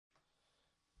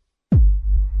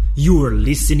You are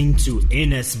listening to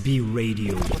NSB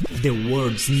Radio, the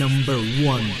world's #1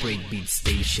 breakbeat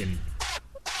station.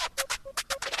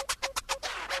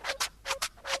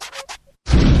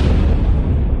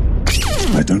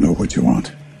 I don't know what you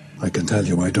want. I can tell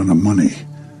you I don't have money.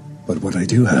 But what I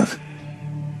do have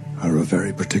are a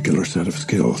very particular set of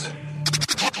skills.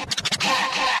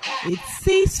 It's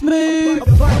C-Smooth.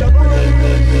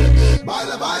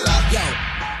 Baila, baila. Yo,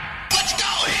 let's go.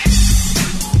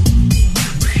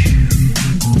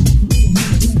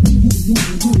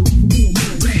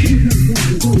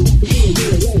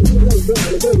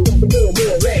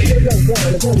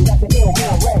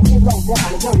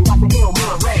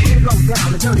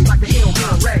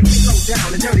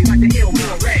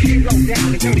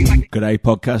 G'day,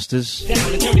 podcasters.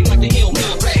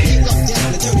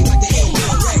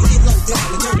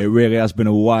 It really has been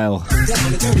a while.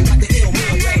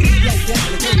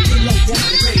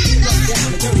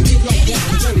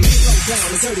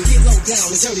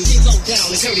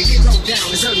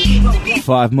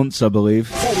 5 months, I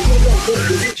believe.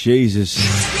 Jesus.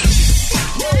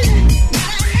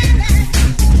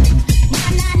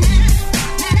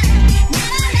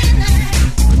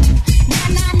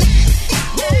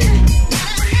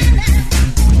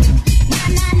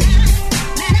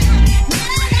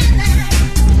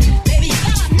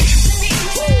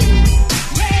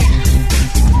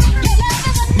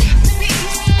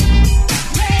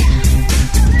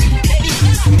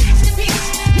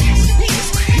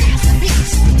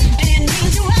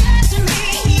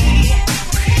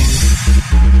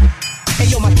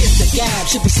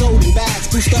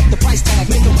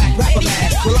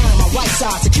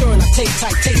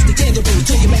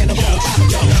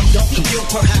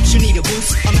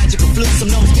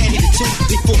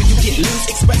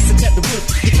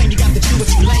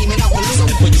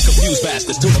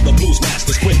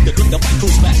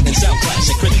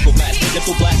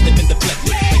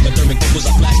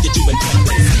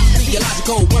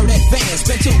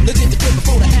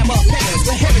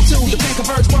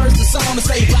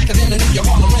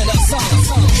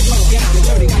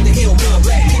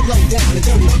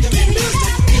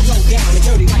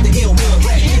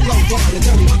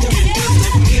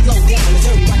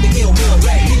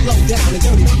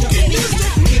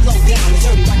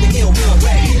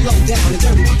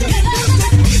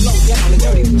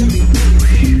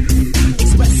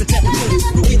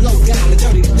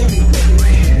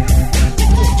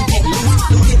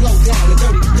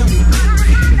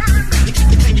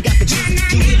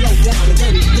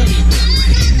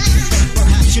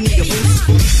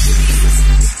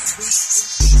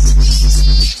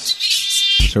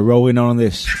 'So rolling on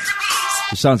this.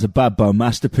 The sounds of Bad Bone,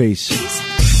 Masterpiece.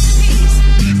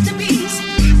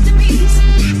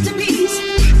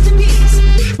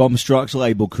 Bomb Strikes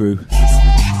label crew.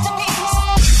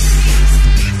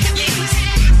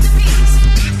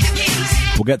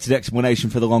 We'll get to the explanation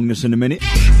for the longness in a minute.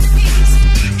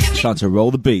 Time to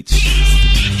roll the beats.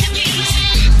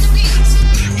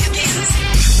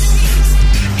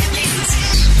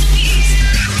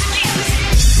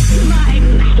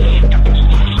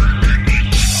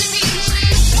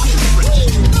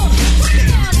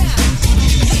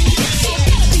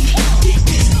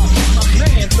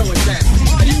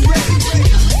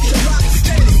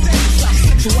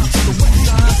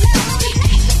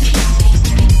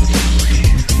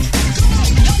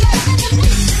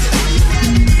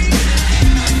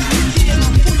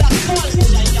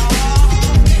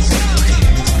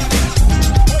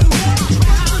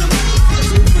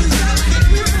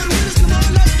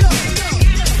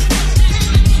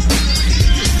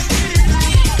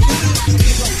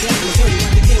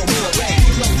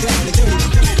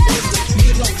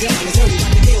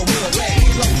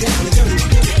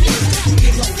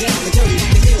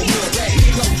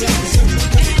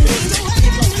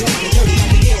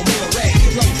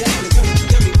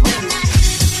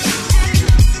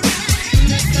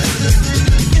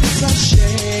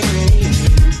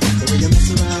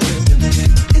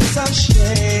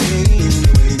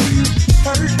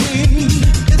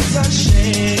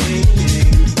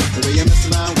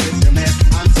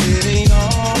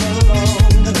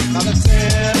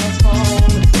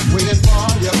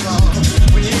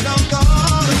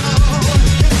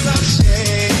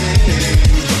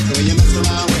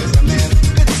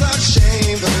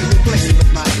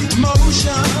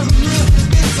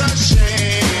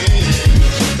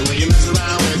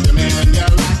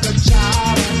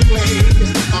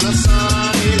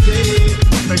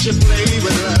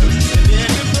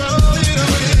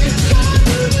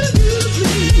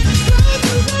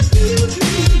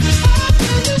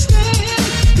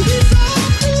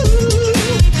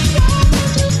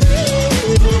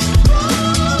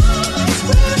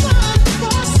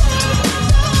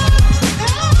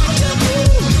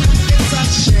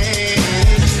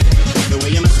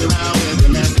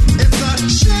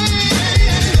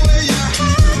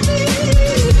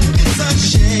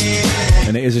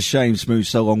 is a shame Smooth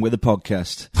so long with the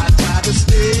podcast. I try to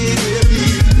stay with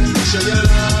you, show your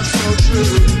love so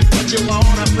true, but you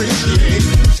won't appreciate.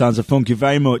 Sounds a funky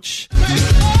very much.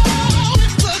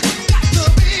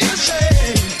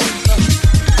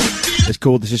 It's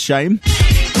called This a Shame.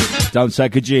 Don't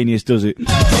take a genius, does it?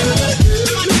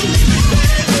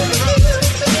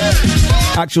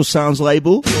 Actual Sounds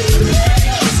label.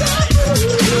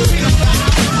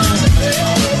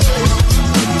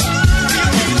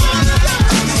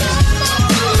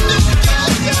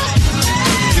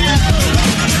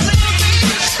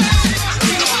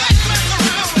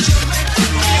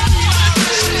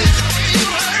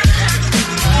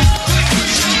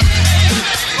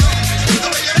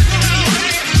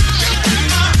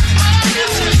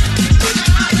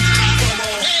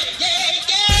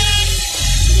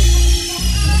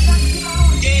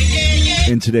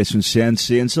 Into this from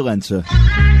CNC and Salenta.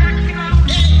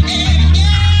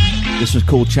 This was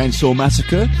called Chainsaw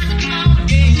Massacre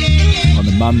on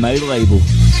the Man-Made label.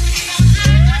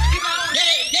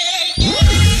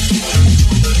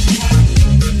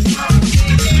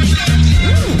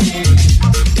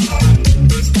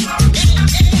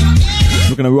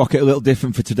 We're going to rock it a little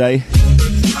different for today.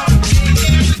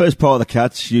 First part of the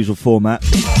Cats, usual format.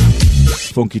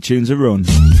 Funky tunes a run.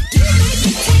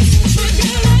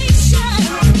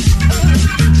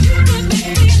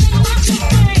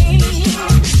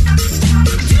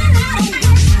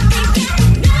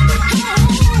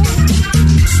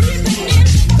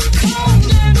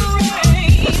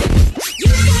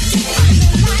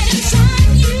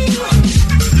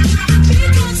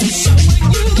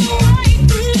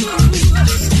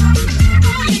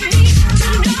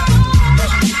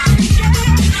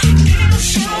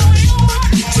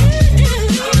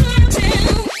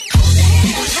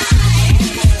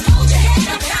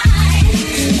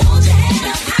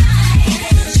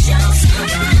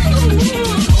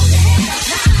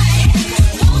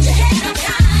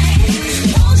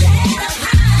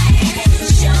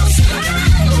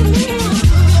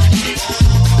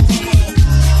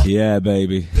 Yeah,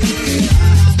 baby. It's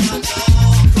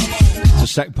the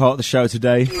second part of the show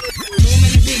today.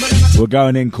 We're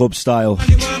going in club style.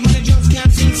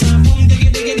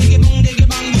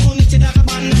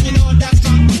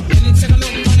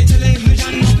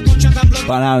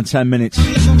 About an hour and 10 minutes.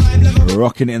 We're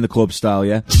rocking it in the club style,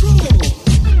 yeah? So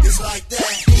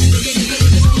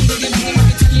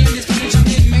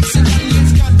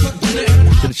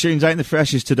the tunes ain't the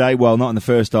freshest today. Well, not in the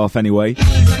first half anyway.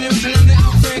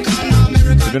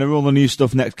 We're going to roll the new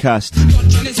stuff next cast.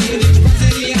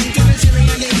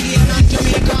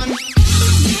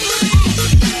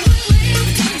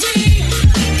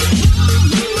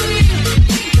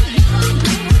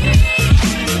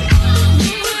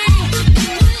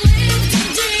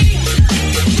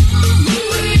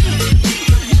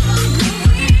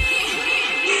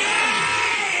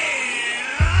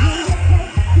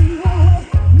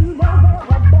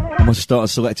 I must have started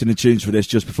selecting the tunes for this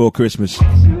just before Christmas.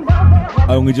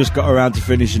 I only just got around to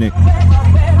finishing it.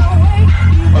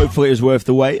 Hopefully it was worth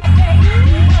the wait.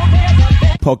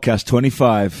 Podcast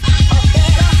 25.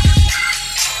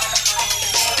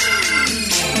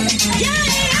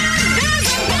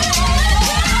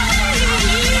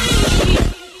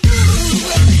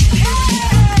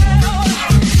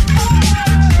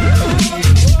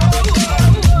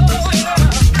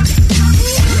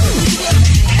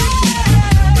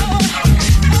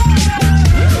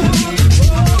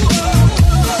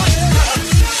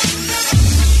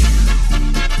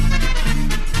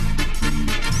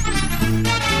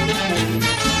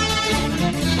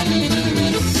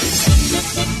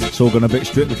 It's all gone a bit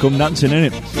Strictly Come Dancing,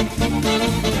 innit?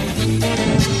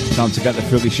 Time to get the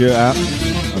frilly shirt out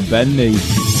and bend knee.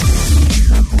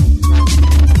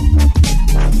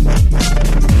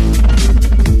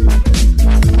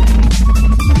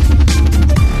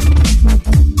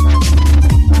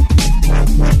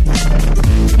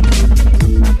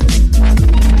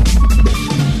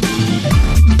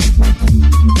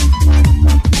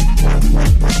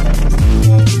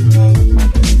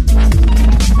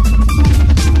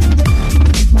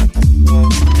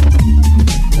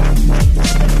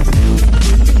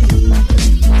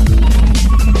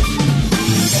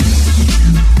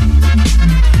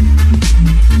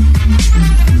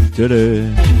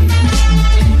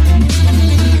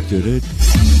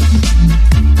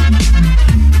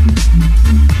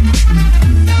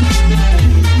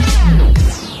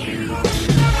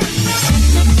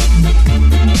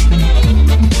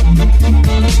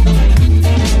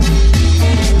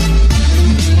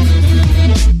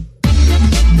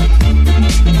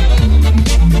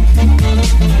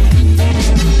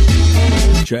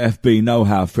 Ultra FB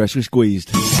know-how, freshly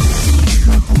squeezed.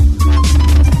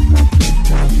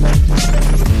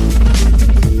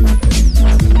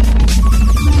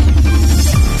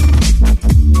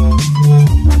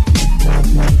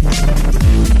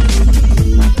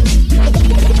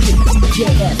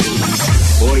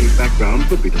 Boy's background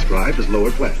could be described as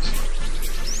lower class.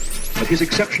 But his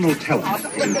exceptional talent,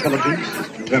 his intelligence, his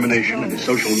determination, and his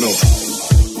social know-how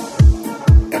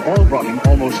have all brought him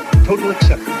almost total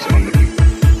acceptance among the people.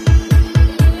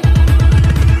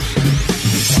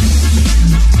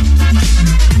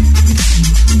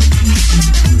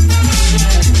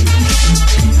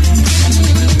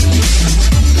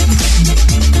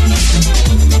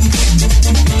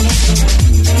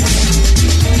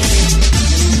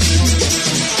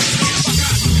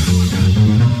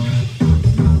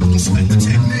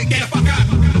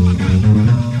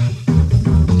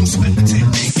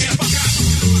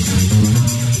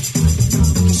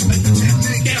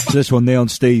 So this one, Neon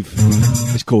Steve,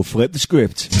 it's called Flip the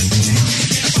Script.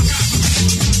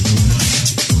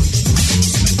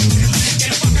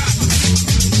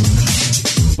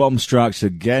 Bomb Strikes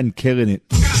again, killing it.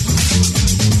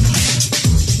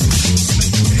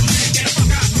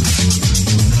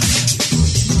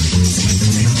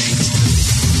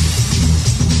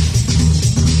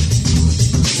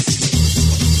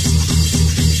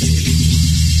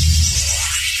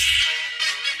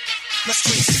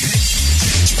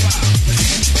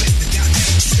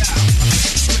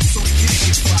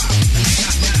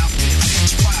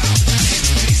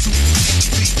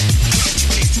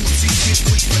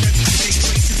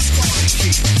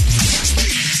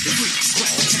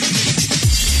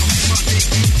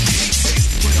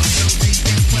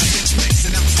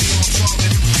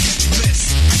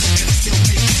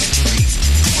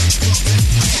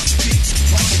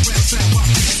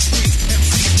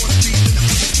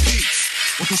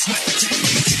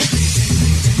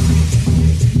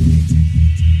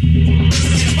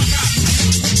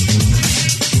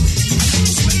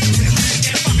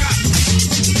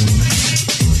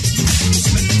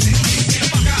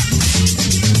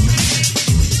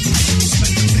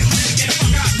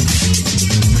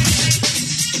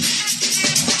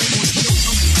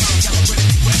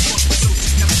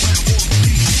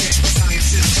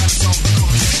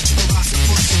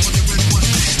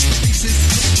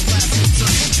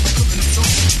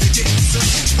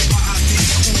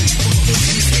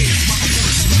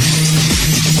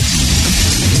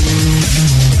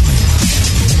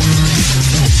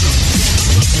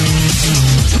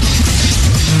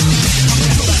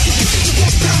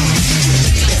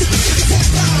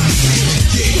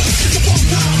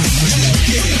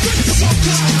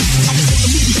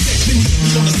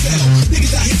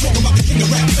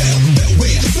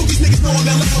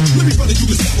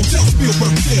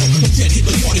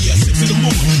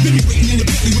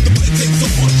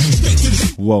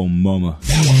 Whoa, mama.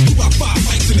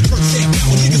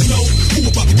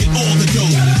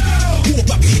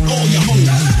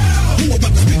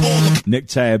 Nick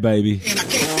Taylor, baby.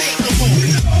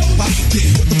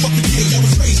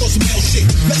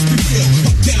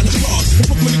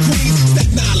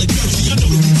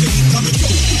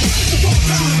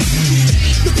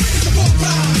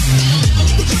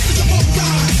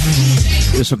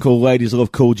 This one called Ladies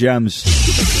Love Cool Jams.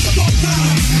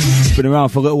 Been around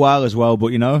for a little while as well, but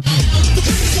you know,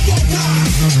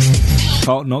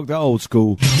 can't knock that old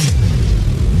school.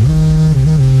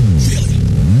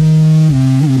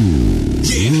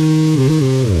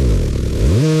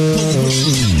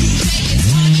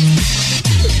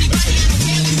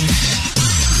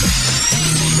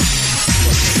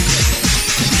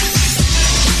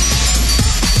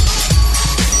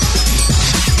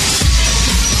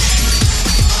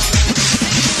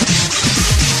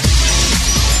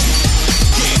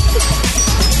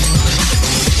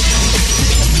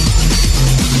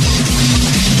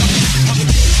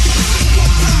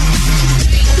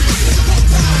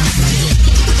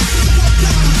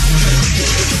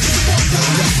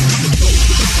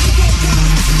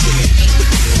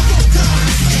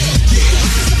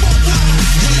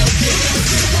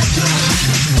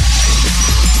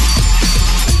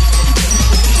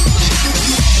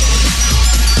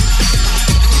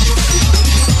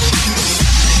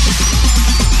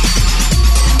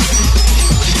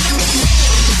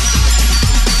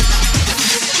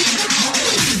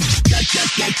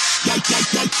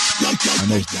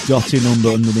 Dotty number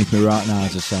underneath me right now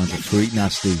as it sounds a freak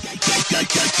nasty.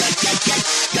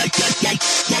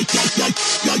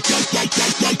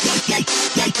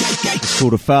 It's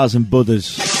called 1,000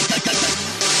 Buddhas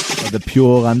of the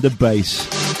Pure and the Bass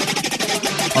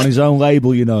on his own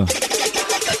label, you know.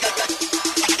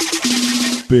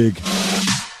 big.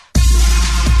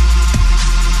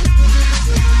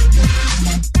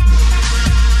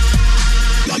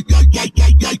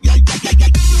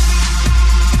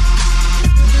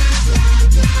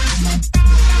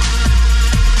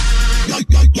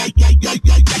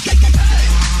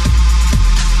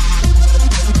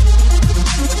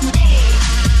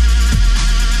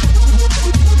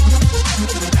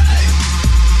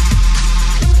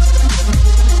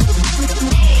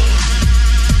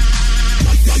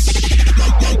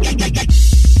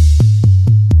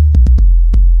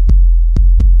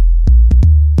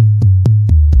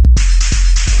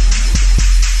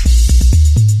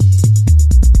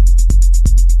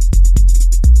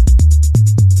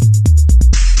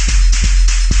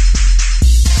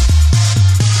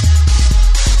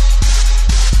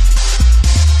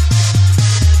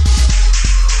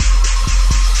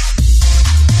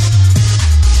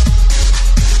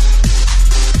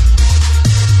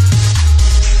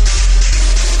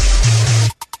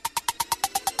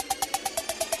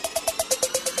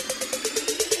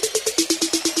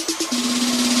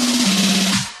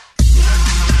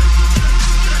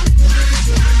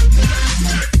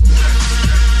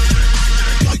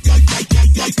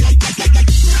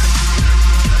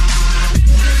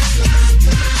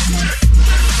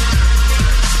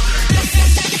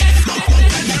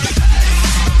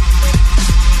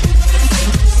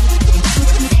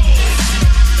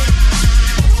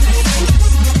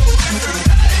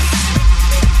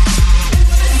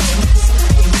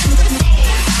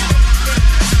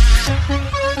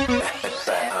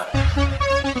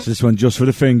 This one just for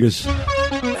the fingers.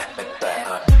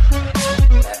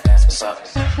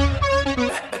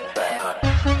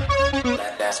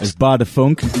 It's Bar the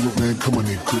Funk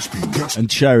and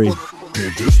Cherry.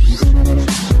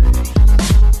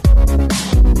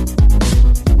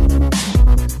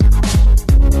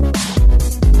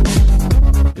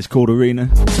 It's called Arena.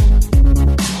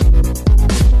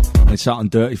 And it's out on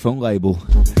Dirty Funk label.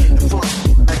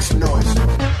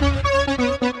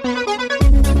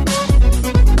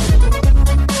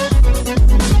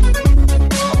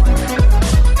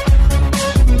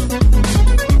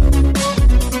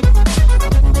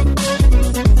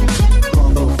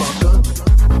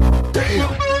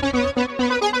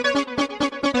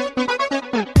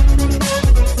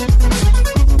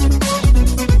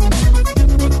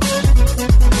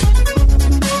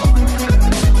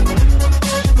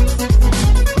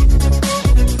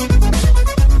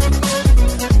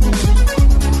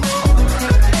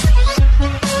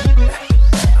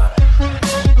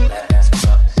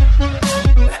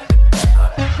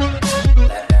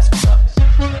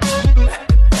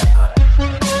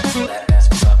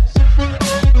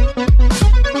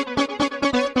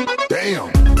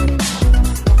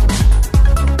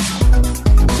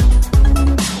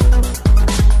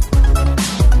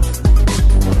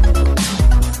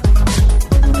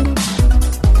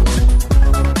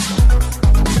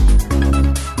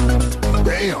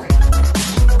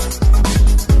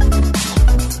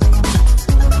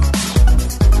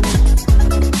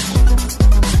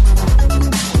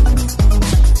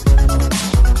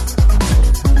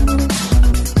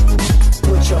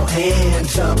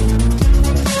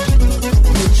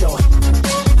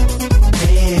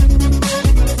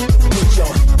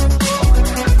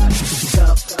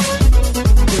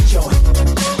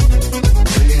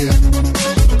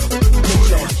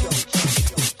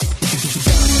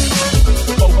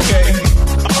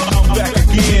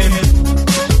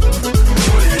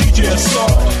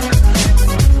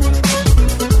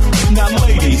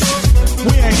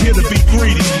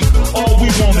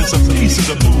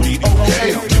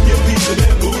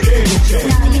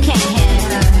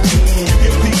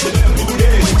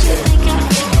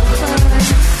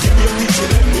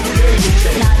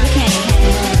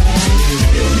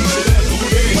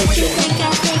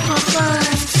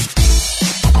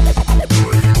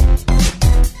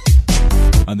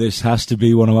 This has to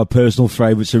be one of my personal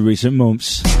favourites of recent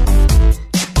months.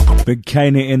 Been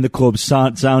caning it in the club,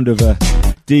 sound of a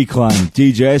Decline,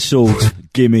 DJ Assault,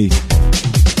 Gimme.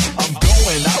 I'm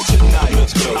going out tonight.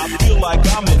 I feel like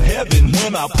I'm in heaven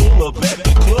when I pull up at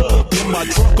the club in my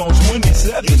truck on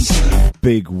 27.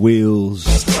 Big wheels.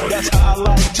 That's how I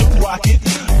like to rock it.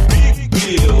 Big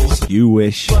bills. You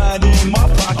wish. Slide in my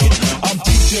pocket. I'm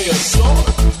DJ Assault.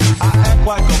 I act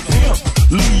like a pimp.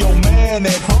 Leave your man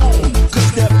at home.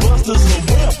 Cause that Buster's a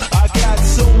wimp. I got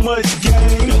so much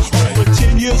game. Over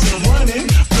 10 years and running.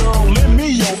 Girl, lend me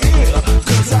your ear.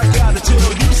 Cause I gotta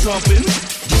tell you something.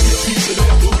 Give me a piece of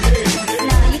that booty.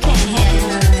 No, you can't have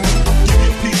it. Give me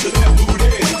a piece of that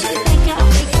booty. What you think I'll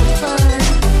make it fun?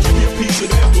 Give me a piece of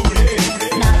that booty.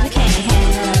 No, you can't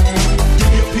have it.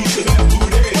 Give me a piece of that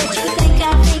booty.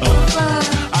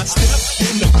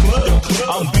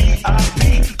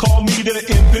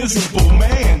 invisible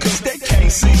man, cause they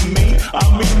can't see me.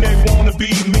 I mean, they wanna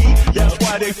be me, that's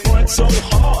why they front so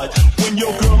hard. When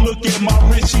your girl look at my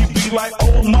wrist, she be like,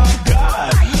 oh my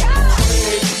God.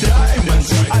 Red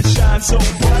diamonds, I shine so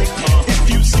bright. If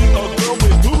you see a girl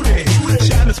with booty,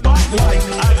 shine a spotlight.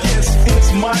 I guess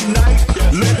it's my night,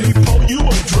 let me pour you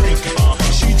a drink.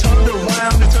 She turned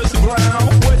around and touched the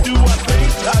ground. What do I think?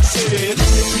 I said, give me a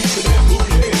piece of that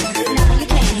booty. No, you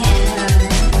can't have none.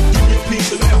 Give me a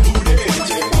piece of that booty. What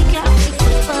you think I'll be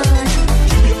for fun?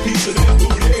 Give me a piece of that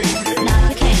booty. No,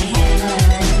 you can't have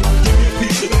none. Give me a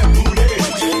piece of that booty.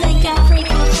 What you think I'll freak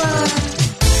for fun?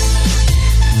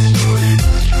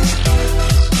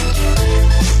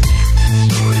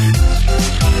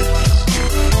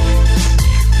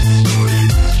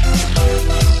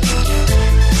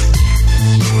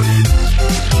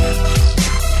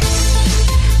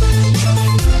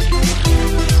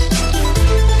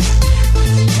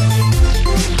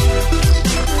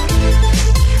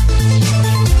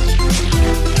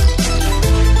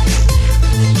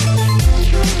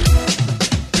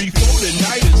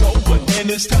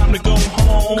 It's time to go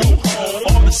home.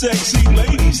 All the sexy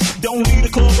ladies, don't leave the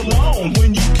club alone.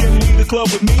 When you can leave the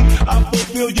club with me, I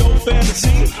fulfill your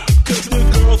fantasy. Cause the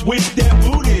girls with that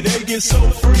booty, they get so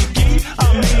freaky.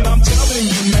 I mean, I'm telling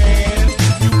you, man,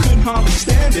 you couldn't hardly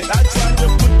stand it. I tried to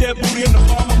put that booty in the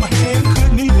palm of my hand,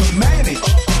 couldn't even manage.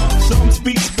 Some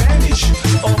speak Spanish,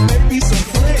 or maybe some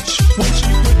French. When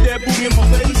she put that booty in my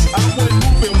face, I went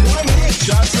moving 1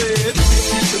 inch. I said, give me a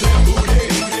piece of that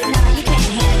booty. No, you can't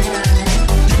have none.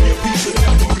 Piece of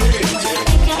that booty. What you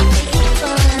think I'll freak for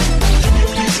fun? Give me a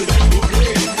piece of that booty.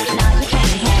 No, you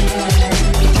can't have none.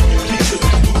 Piece of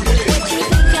that booty. What you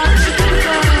think I'll freak for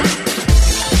fun?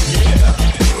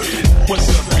 Yeah. What's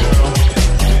up, girl?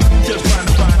 Just trying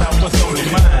to find out what's on your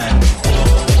mind.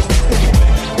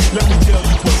 Let me tell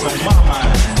you what's on my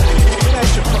mind. It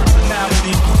ain't your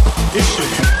personality, it's your.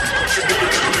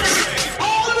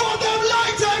 All of them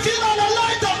lights, I feel on the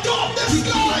light up top the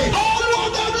sky. All of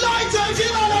them lights, I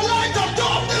feel on the light up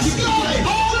top the sky.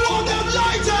 All of them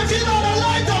lights, I feel on the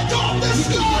light up top the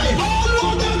sky. All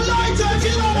of them lights, I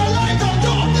feel on the light up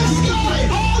top the sky.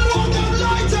 All of them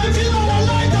lights, I feel on the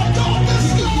light up top the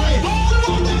sky.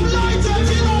 All of them lights, I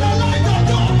feel on the light up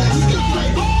top the sky.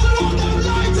 All of them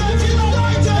lights, I feel on the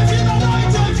light, I feel on the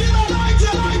light, I feel on the light,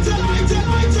 light, light,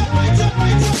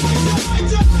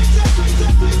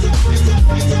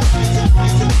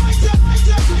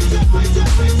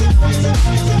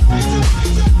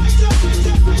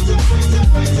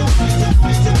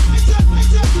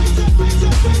 light, light, light.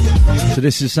 So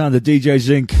this is the sound of DJ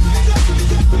Zinc.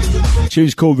 The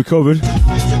tune's called Recovered.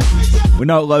 We're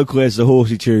not locally as the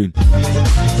Horsey tune.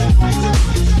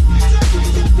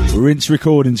 Rinse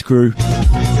Recordings crew.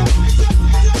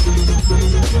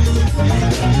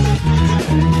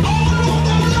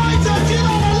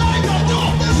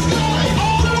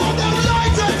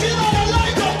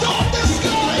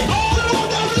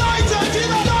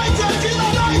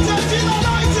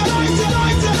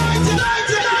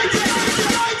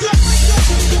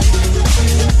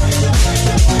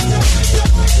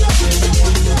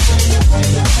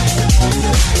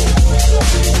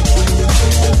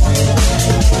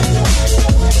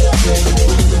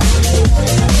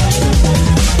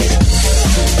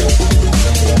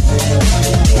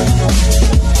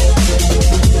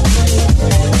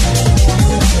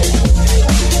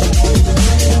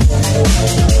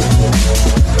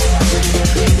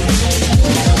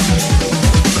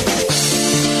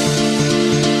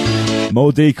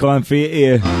 More Decline for your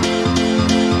ear.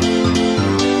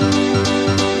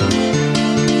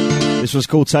 This was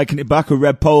called Taking It Back with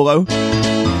Red Polo.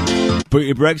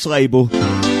 Booty Breaks label.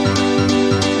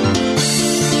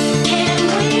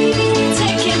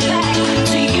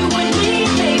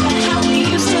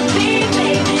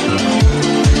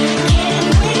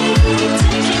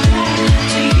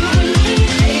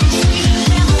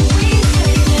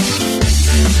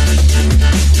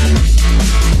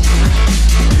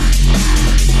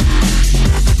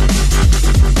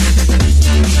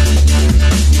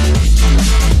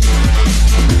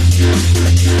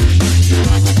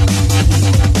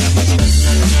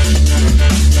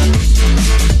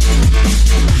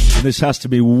 This has to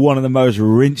be one of the most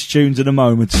rinsed tunes of the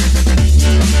moment.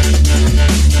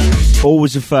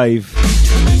 Always a fave. In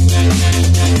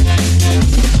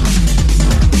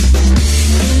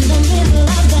the middle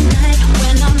of the night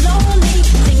when I'm lonely,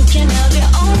 thinking of you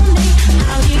only,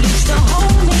 how you used to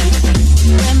hold me,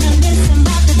 reminiscing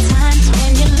about the times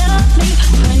when you loved me,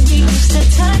 when you used to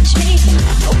touch me.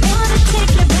 I wanna take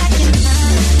you back in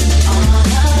time. All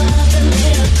of the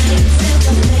little things that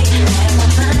we that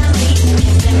remind me,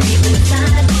 if there even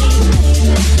beside me.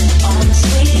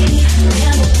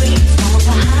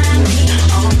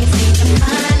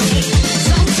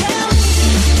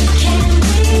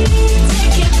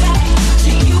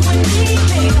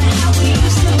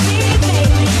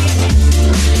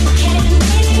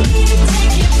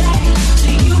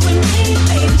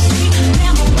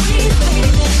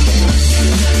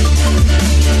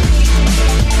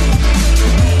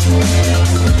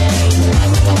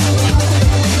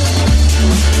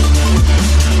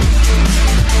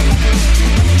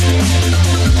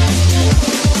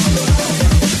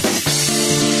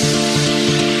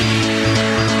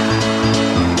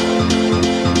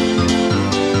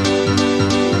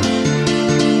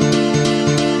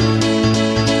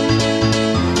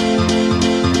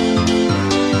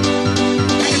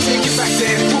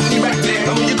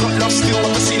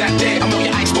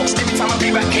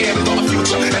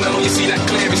 you see that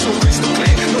clear, it's all crystal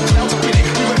clear. No clouds up in it, we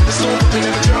weather the storm, but we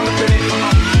never drown up in it.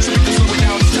 So we can slow it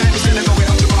down, it's time, instead of going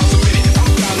 100 miles a minute.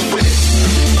 I'm down to win it. Can we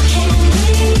take it back to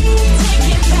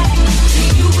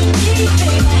you and me,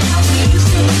 baby? How we used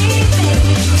to be, baby. Can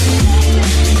we take it back to you and me,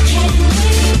 baby? Sweet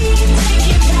memories, baby. Can we take it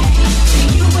back to you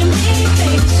and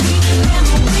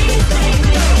me, baby?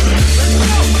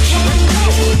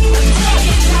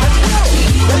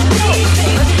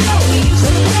 How we used to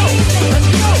be, baby.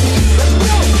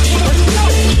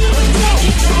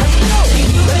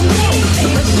 Can we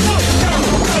take it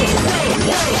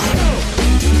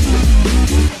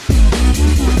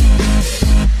back to you and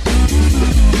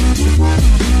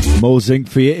me, More zinc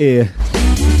for your ear.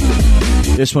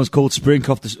 This one's called Sprung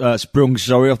off the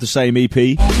same EP.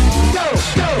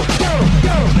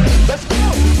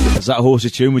 As that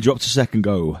horsey tune, we dropped a second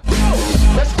go.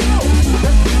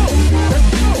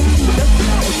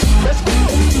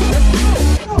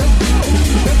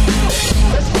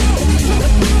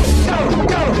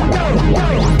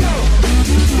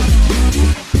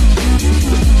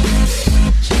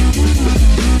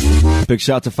 Big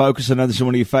shout out to Focus. I know this is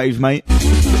one of your faves, mate.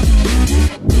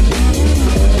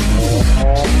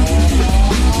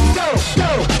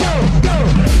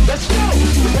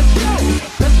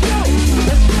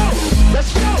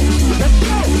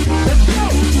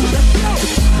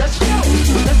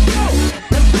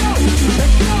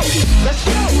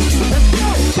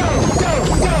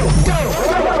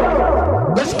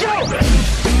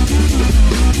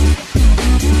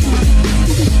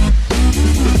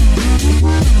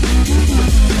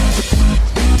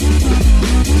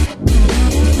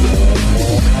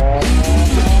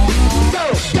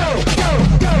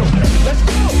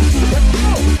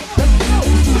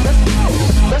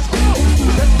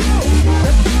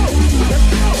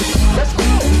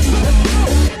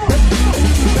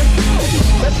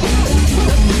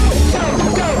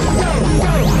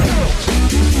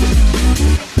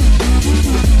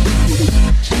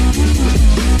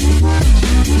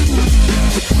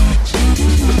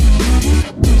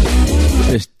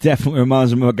 This definitely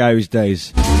reminds me of Gary's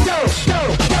days.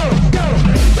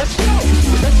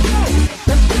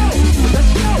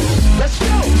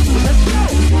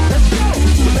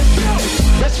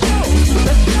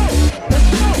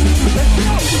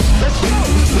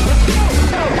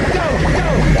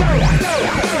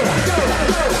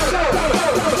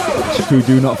 So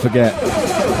do not forget,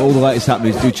 all the latest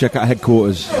happenings, do check out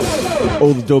headquarters.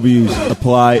 All the W's,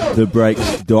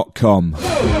 applythebreaks.com.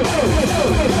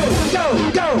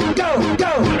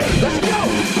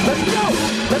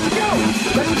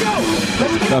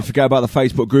 Don't forget about the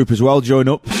Facebook group as well. Join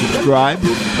up, subscribe. We're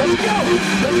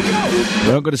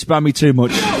not going to spam me too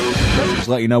much. Just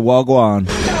let you know while go on.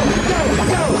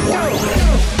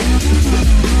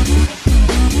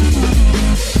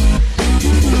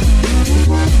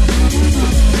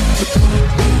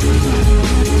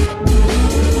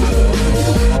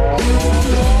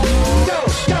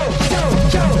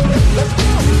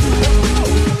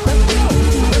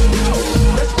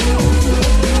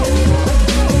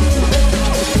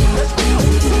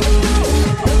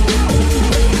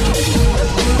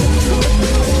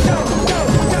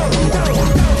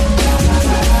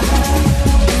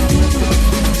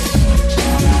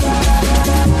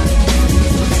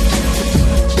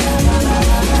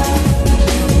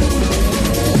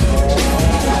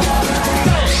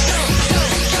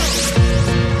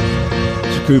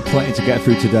 Plenty to get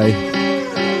through today.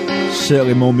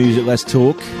 Certainly more music, less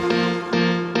talk.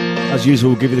 As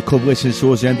usual, we'll give you the club listens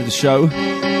towards the end of the show.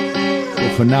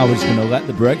 But for now, we're just going to let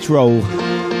the breaks roll.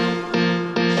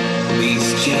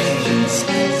 These chains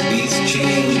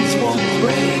won't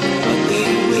break, but they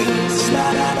will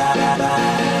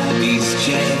slide. These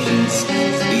chains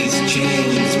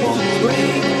won't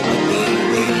break, but they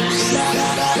will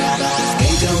slide.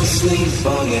 Hate don't sleep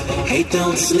for you, hate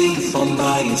don't sleep on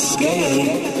my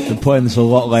escape. Been playing this a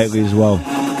lot lately as well.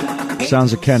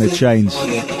 Sounds of Kenneth Chains.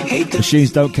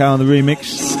 Machines Don't Count on the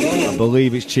remix. I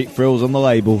believe it's Cheap Thrills on the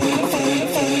label.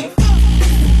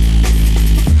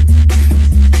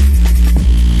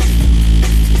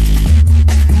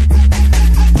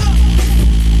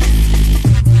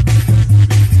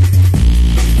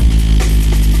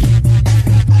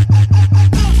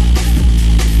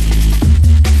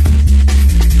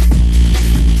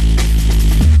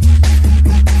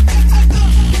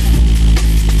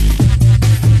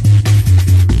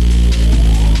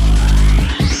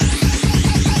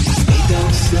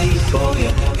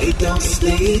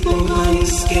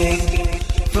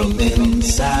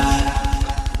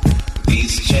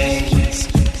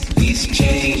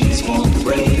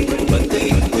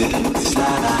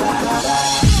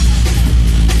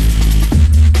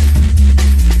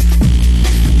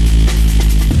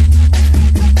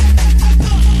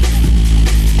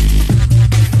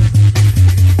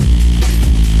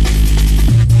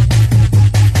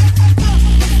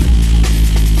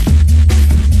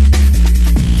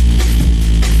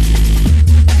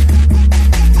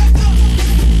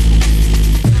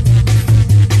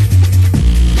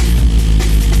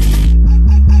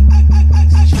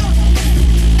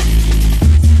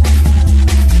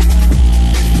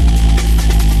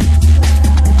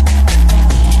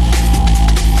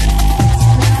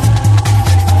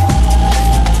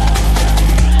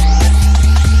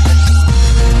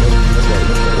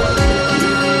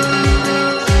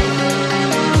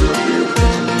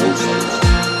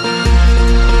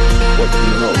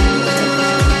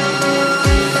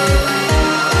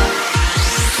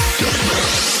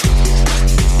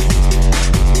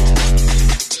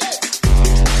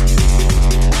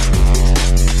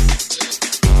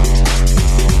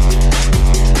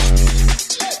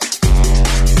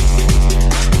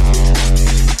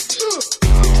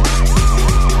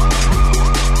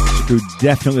 crew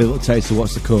definitely a little taste of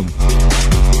what's to come.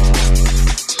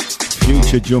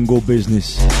 Future jungle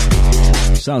business.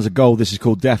 Sounds of gold. This is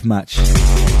called Deathmatch.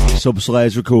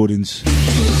 Subslayers Recordings.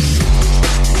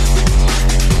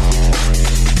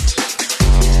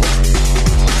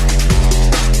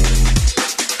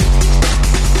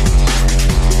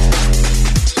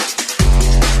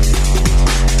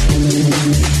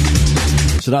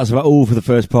 So that's about all for the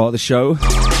first part of the show.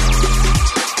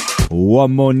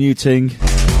 One more new thing,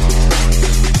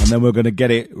 and then we're going to get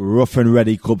it rough and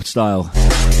ready club style.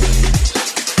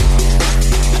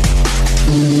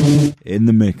 In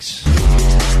the mix.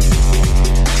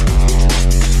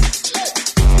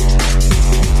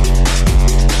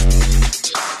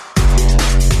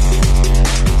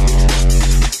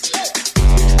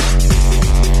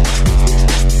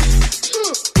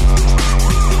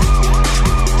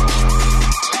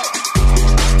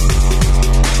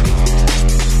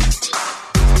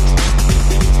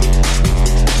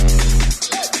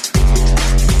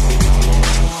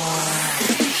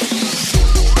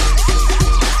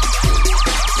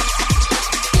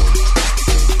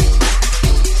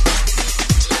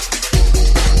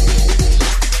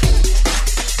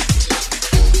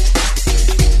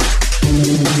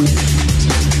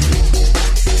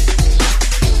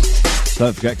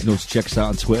 Don't forget, you can also check us out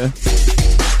on Twitter.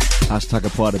 Hashtag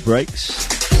apply the brakes.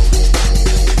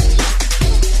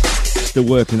 Still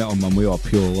working that on, man. We are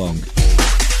pure long.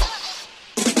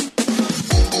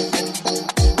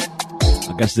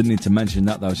 I guess I didn't need to mention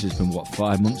that, though. It's been,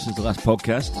 5 months since the last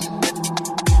podcast?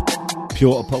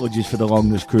 Pure apologies for the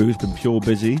longness crew. It's been pure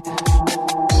busy.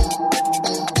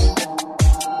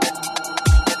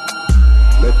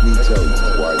 Let me tell you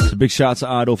why. So big shout out to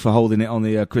Idol for holding it on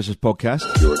the Christmas podcast.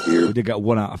 You're here. We did get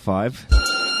 1 out of 5.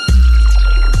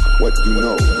 What you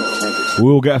know, you can't explain.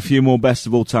 We will get a few more best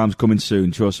of all times coming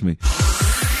soon, trust me.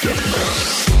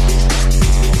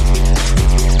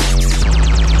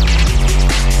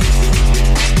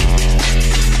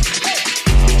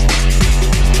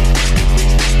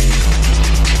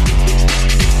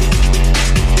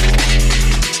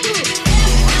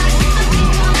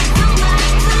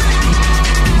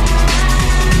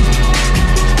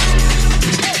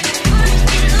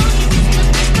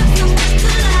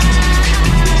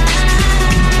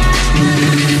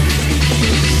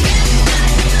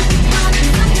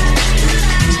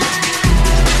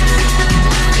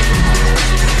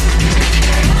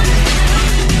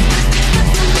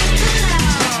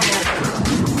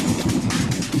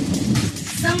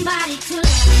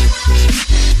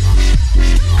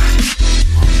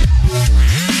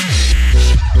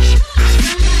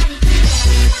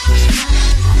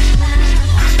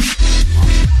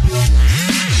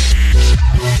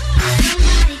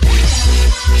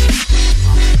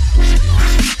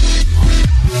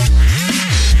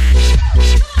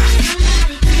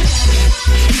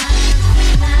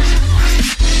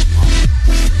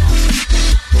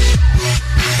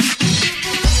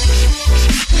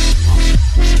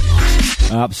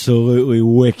 Absolutely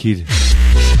wicked.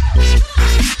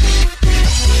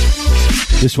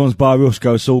 This one's by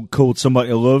Rusko, so called Somebody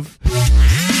to Love.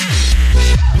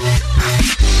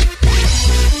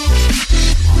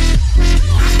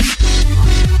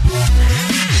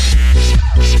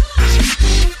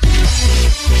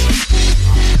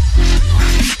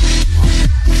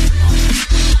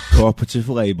 Cooperative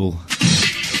label.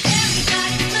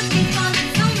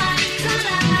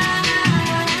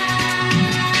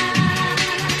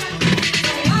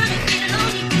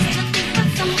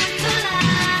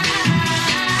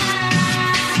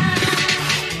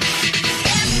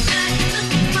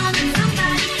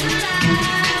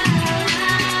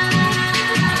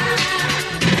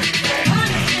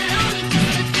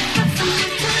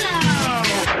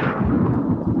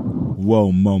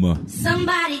 Whoa, mama.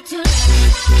 Somebody to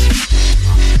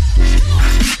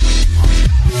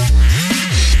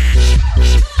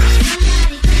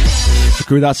So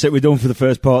crew, that's it. We're done for the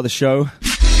first part of the show.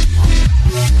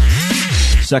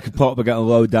 Second part, we're getting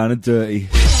low down and dirty.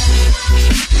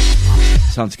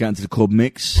 Time to get into the club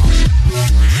mix.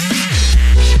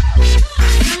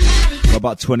 Got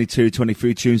about 22,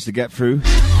 23 tunes to get through.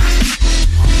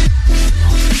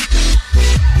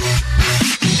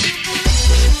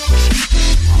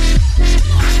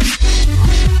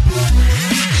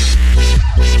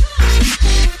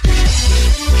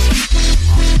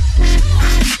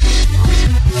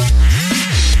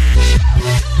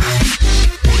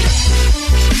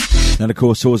 And of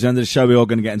course, towards the end of the show, we're all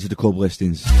going to get into the club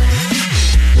listings.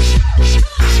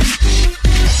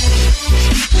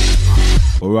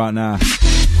 But right now,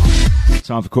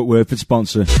 time for a quick word for the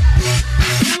sponsor.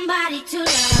 somebody to love.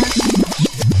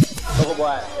 Oh,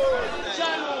 boy.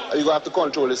 Are you go have to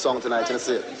control this song tonight, you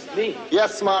see? Me?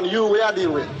 Yes, man, you we are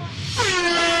dealing with.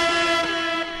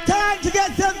 Time to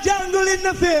get some jungle in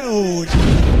the field.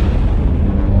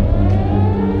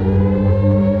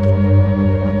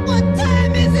 What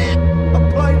time is it?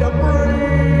 Apply the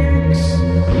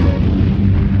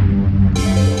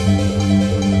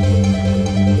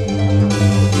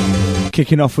brakes.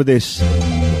 Kicking off with this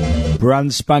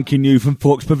brand spanking new from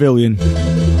Fox Pavilion.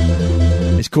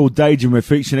 It's called Daydream, with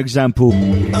featuring Example.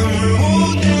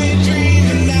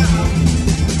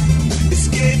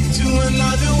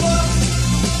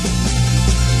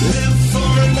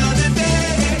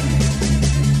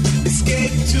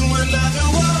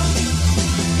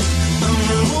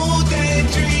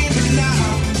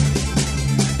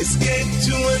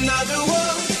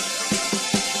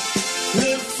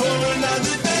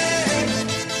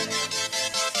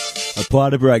 Apply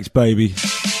the brakes, baby.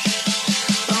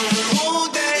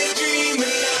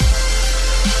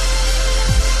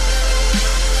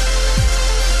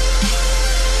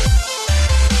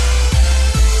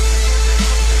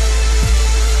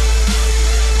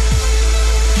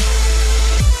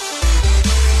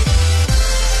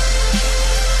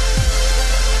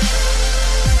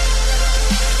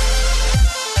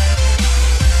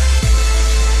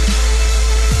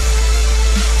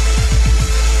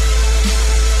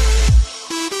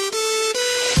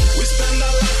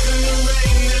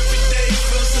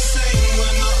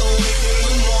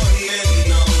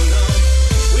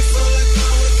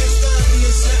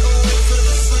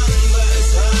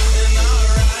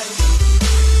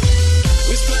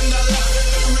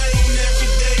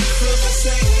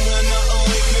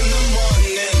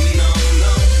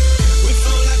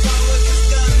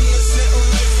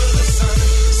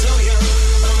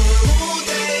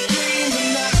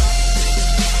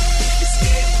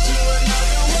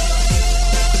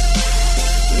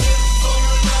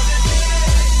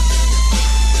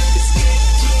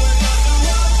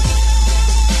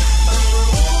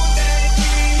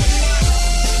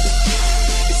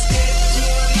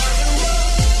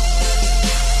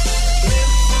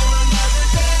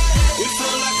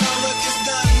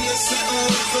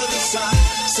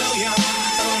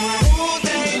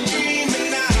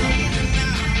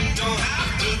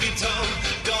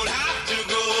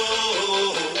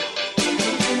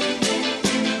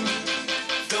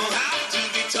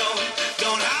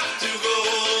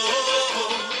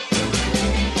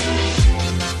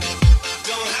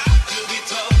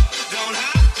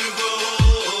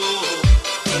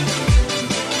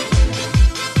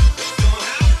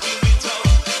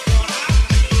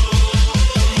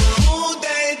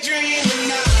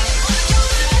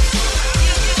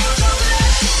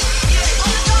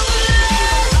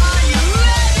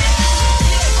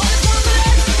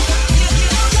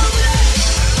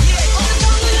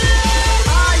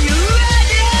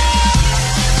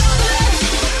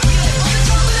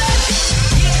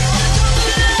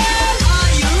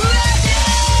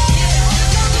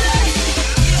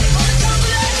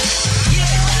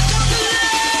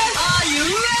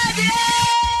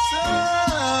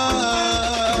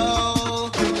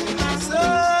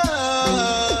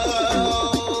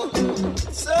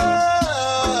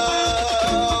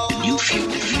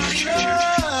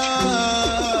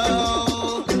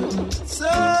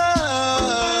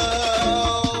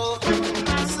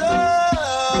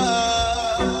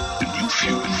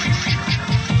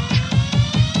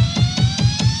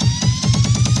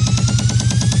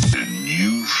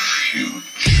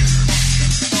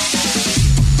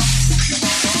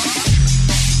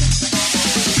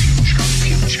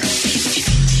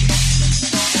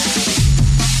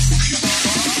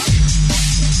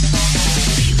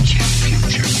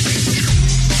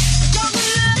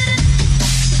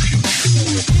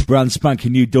 Brand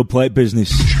spanking new dubplate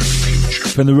business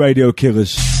from the Radio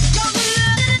Killers.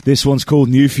 This one's called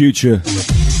New Future.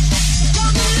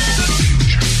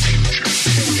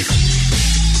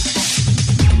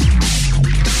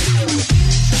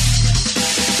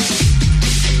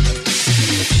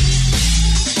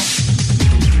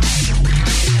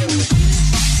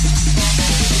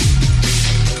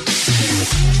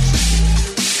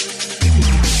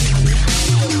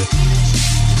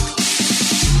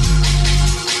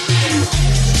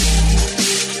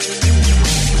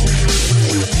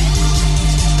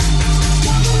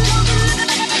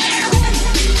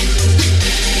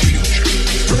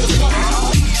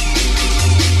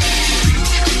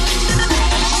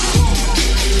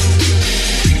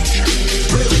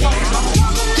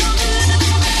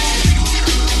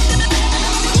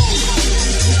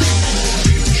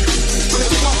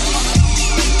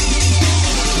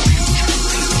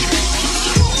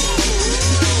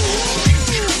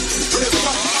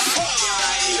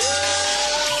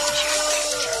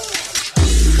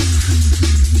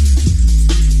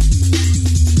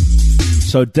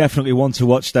 So definitely one to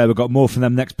watch there. We've got more from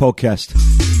them next podcast.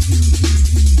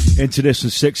 Into this one,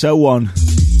 601.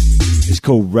 It's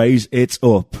called Raise It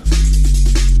Up.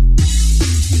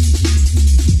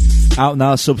 Out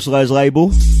now, Subslayers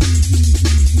label.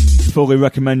 Fully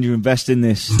recommend you invest in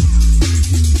this.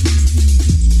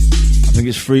 I think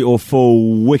it's 3 or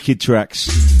 4 wicked tracks.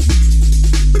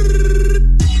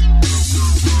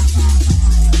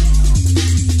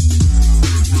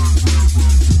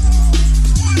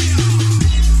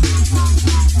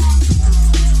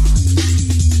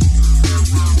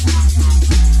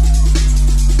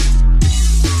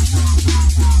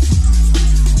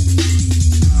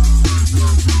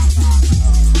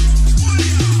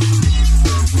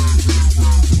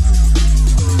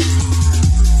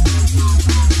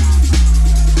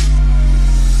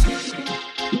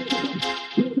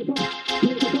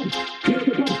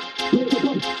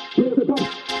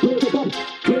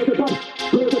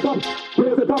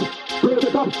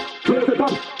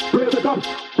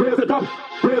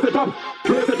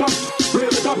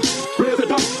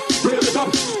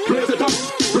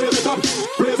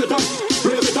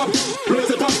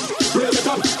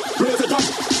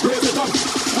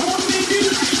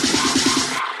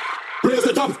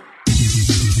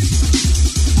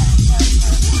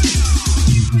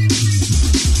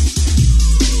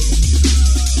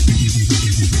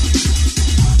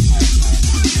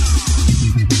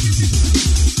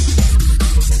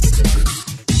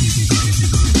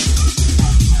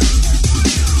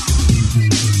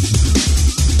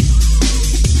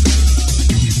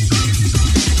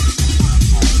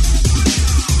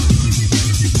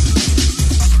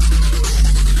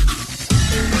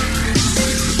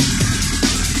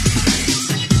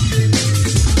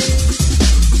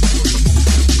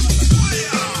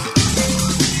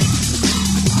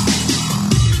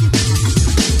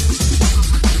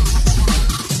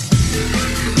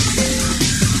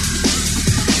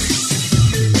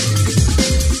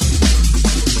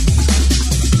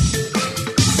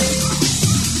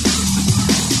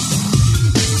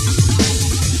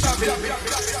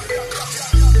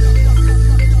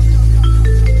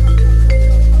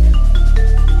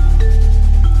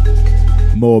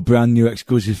 More brand new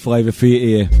exclusive flavour for your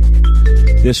ear.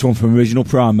 This one from Original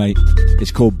Primate.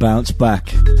 It's called Bounce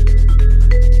Back.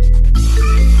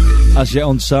 As yet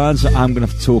on signs, I'm going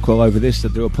to have to talk all over this. I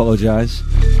do apologise.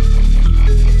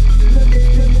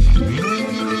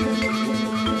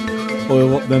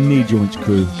 Oil up them knee joints,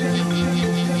 crew.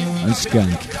 And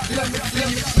skank.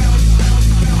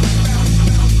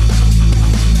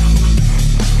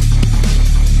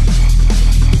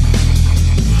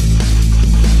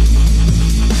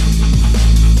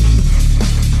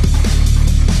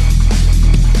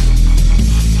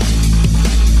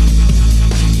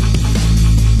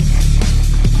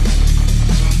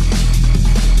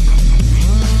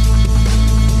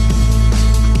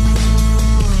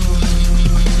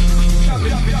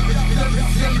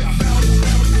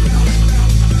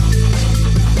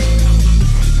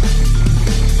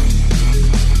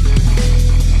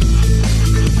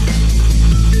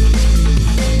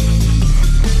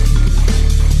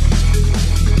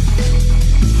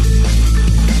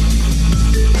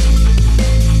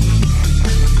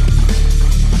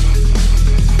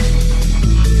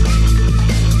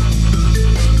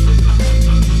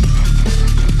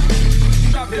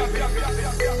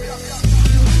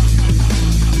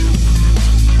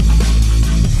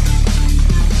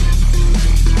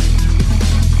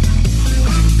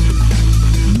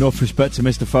 Enough respect to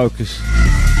Mr. Focus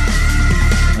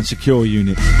and Secure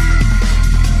Unit.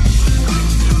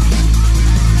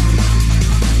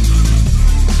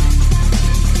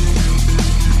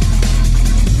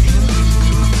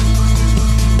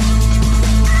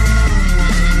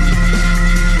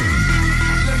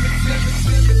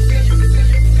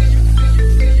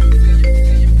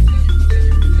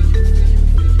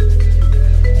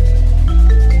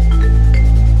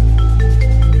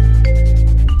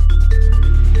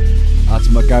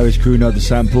 Garage crew know the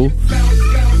sample.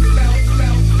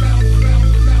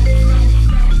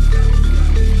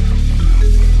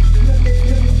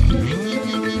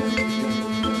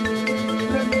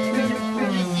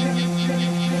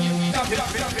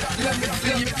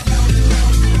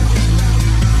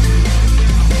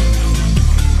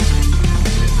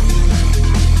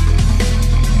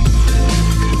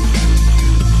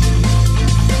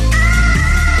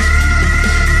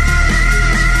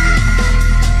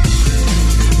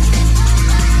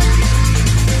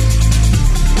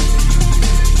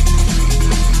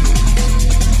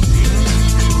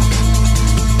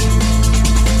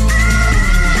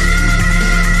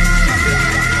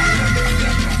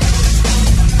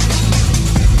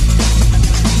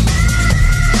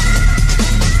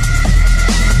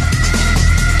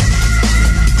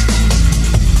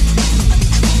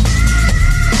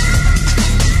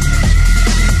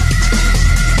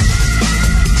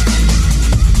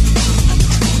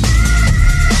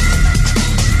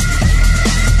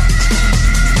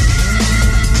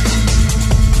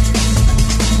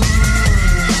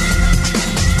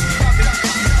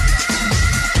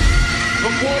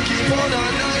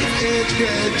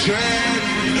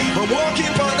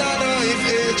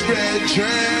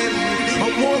 brethren.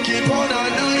 I'm walking on a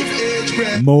knife edge,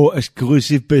 brethren. More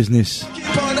exclusive business. On a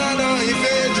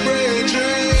knife edge,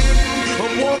 brethren.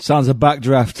 I'm walking Sounds a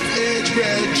backdraft. edge,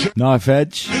 brethren. Knife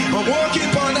Edge. I'm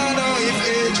walking on a knife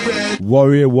edge, brethren.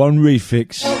 Warrior 1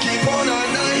 Refix. Walking on a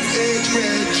knife edge,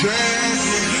 brethren.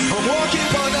 I'm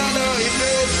walking on a knife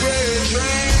edge, brethren.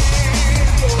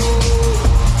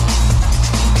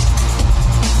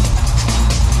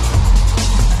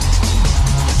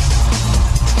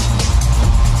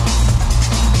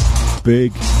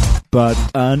 Big, bad,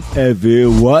 and heavy.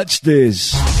 Watch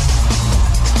this.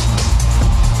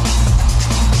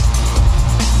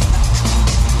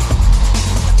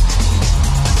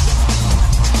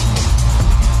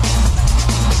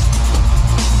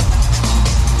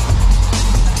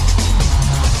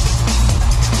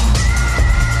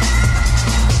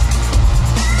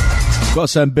 Got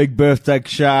some big birthday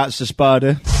shout outs to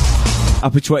Spider.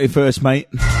 Happy 21st, mate.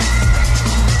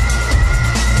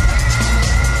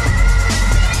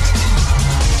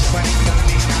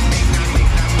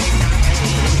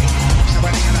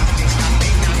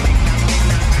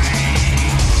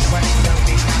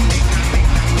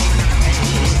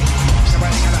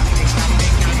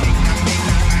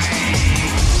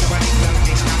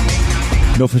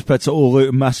 Enough respect to all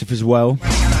Luton Massive as well.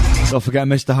 Don't forget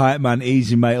Mr. Hype Man,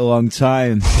 easy mate, a long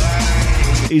time.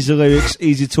 Easy lyrics,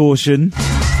 easy torsion.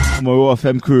 And we're all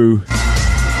FM crew.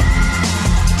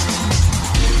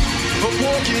 I'm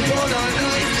walking on a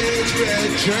knife edge,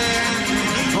 brethren.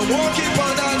 I'm walking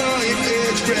on a knife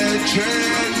edge, brethren.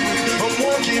 I'm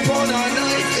walking on a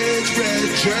knife edge,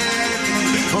 brethren.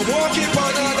 I'm walking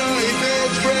on a knife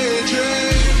edge,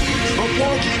 brethren. I'm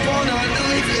walking on a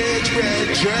knife edge,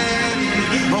 brethren.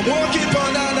 I'm walking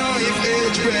on a knife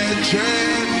edge,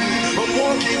 brethren. I'm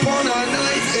walking on a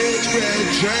knife edge,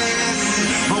 brethren.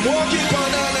 I'm walking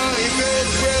on a knife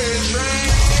edge,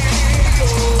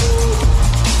 brethren.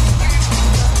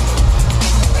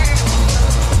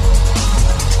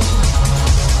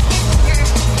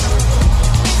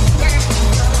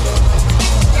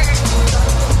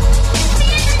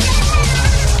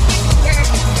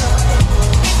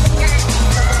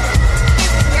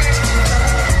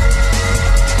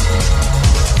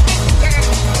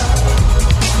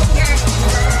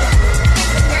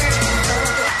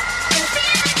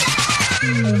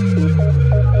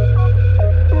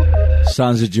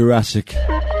 Sounds of Jurassic.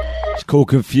 It's called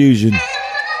Confusion.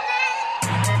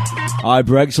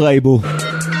 Ibrex label.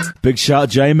 Big shout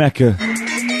J Mecca.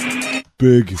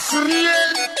 Big.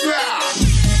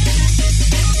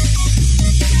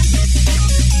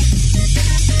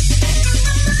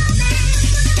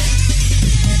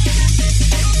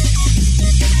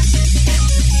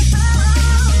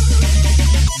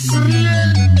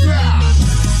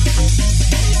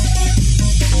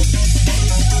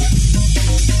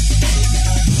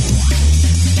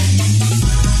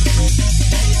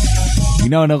 You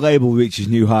know when a label reaches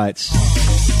new heights.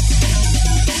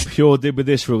 Pure did with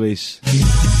this release.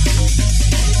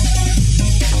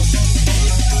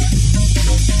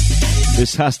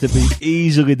 This has to be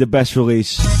easily the best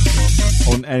release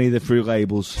on any of the three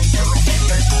labels.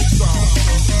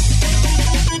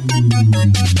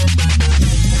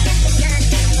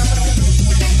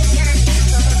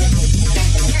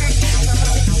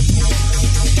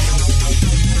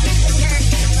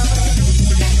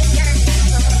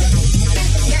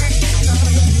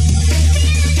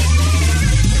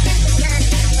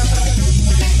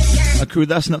 Crew,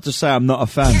 that's not to say I'm not a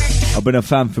fan. I've been a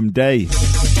fan from day.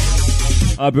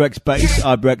 Ibrex bass,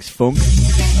 Ibrex funk,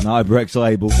 and Ibrex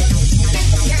label.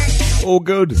 All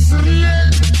good.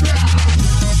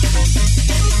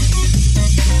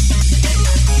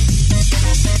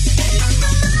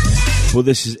 But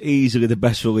this is easily the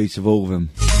best release of all of them.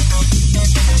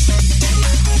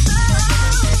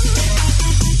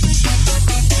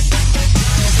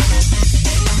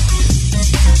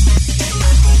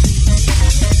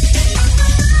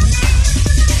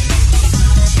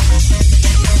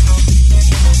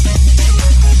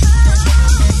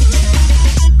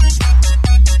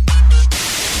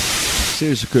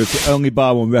 Seriously, crew, if you only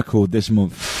buy one record this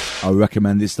month, I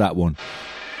recommend it's that one.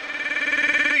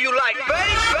 Do you like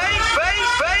bass, bass, bass,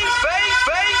 bass, bass,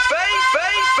 bass, bass,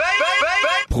 bass, bass, bass,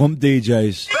 bass? Plump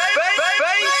DJs.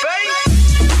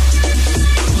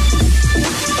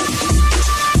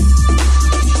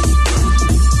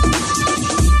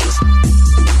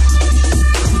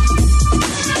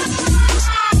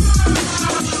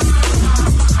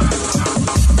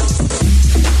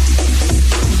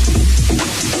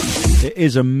 It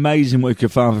is amazing what you can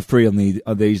find for free on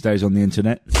these days on the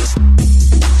internet.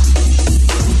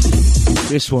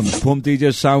 This one, Pump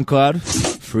DJ's SoundCloud,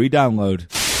 free download.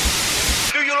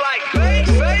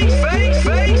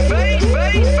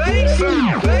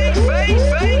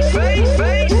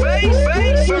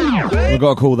 We've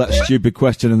got to call that stupid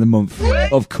question of the month.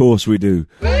 Of course we do.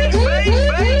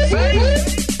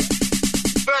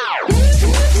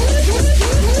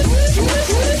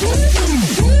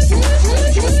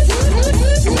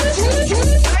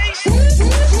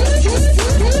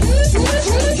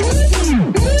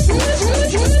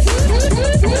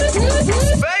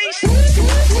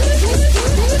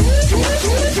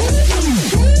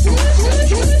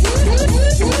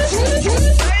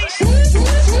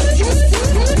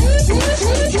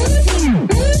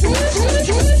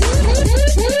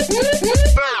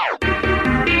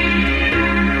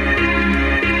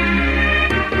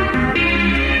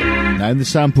 And the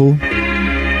sample.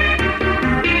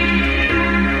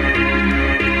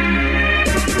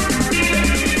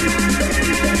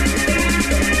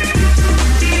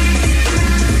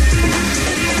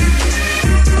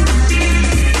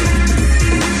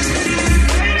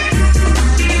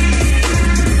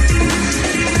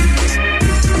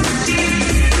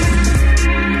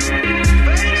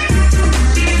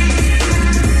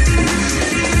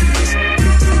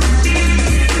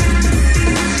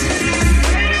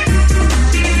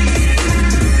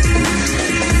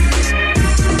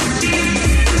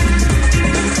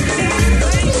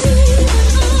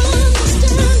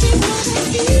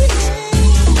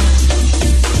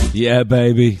 Yeah,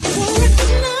 baby.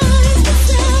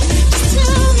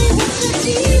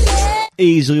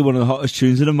 Easily one of the hottest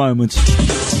tunes of the moment.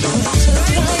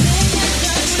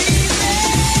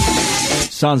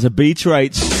 Sounds of beat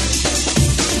rates.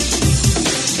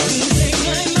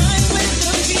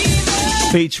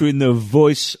 Featuring the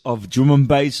voice of drum and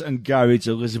bass and garage,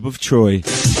 Elizabeth Troy.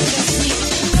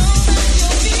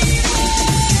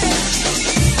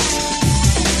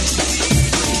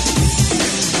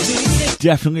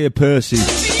 Definitely a Percy.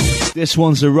 This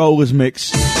one's a Rollers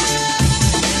mix.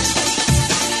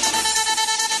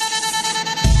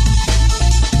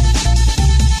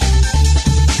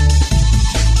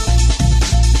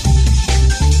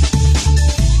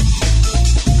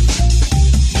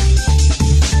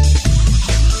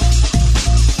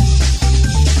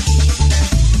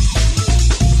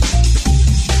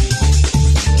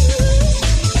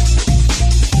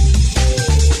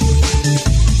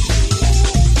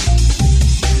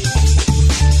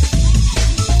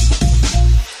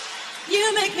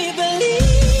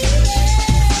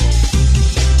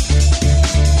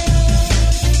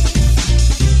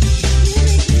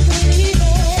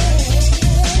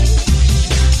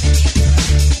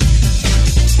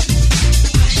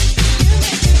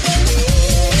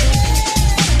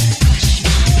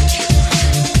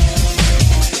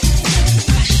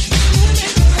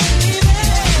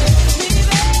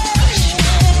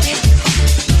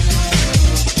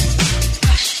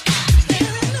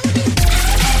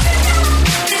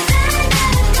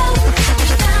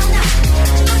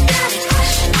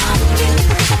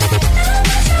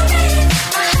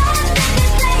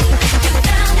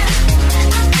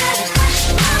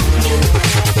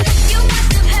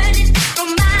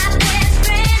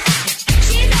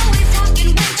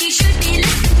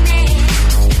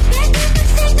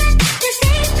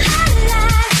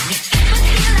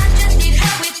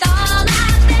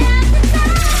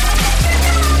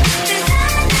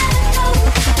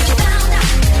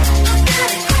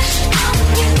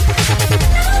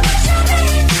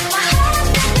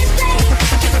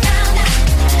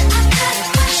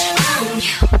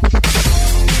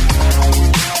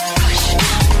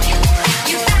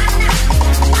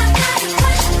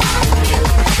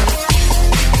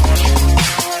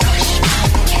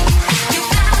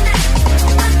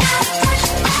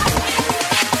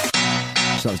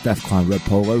 Defqon Red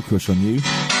Polo, Crush on You.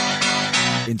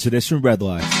 Into this from Red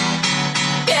Light.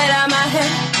 Get out my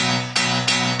head.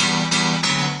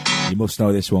 You must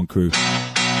know this one, crew. Get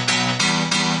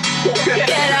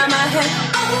out my head.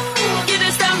 Oh, you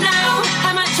just don't know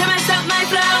how much I messed up my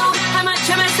flow. How much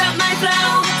I messed up my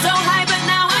flow. So high, but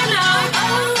now I'm low.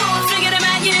 Oh, forget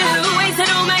about you. Wasted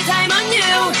all my time on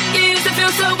you. You used to feel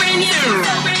so brand new.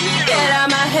 Get out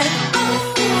my head.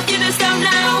 Oh, you just don't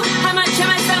know how much I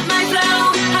messed up my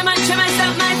flow. How much I messed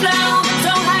up my flow.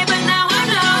 So high, but now I'm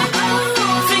low.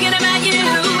 Oh, forget about you.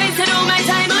 Wasted all my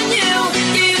time on you.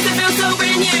 You used to feel so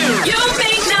brand new. You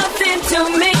mean nothing to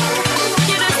me.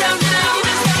 You just don't know. You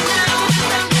just don't know.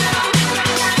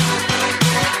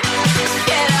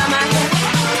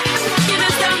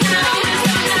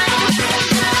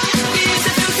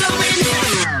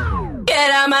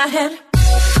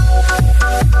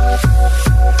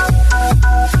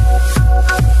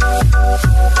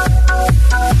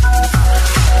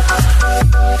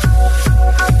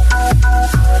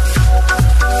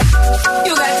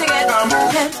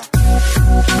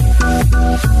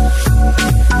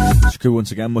 crew,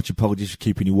 once again, much apologies for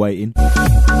keeping you waiting.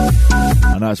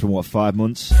 I know it's been, 5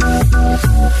 months?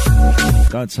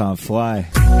 Don't time fly.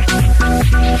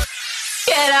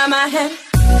 Get out my head.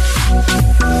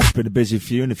 It's been a busy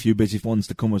few and a few busy ones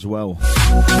to come as well.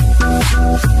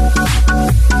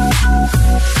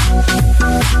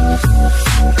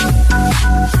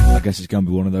 I guess it's going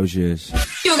to be one of those years.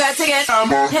 You got to get out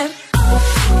my head.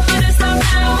 Get us down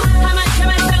now. How much have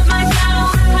I felt my flow?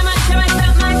 How much have I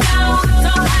felt my flow? So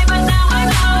high, but now I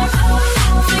know.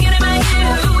 Thinking about you,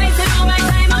 wasting all my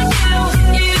time on you.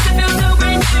 You used to feel so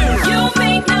brand new. You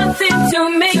make nothing to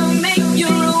make you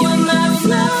ruin my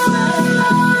flow.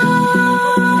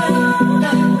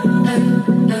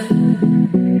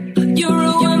 You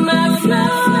ruin my flow.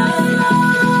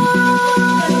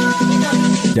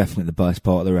 Definitely the best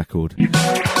part of the record. You ruin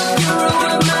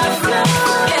my flow.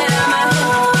 Get out my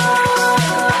head.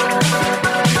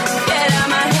 Get out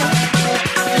my head.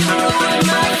 You ruin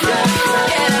my flow.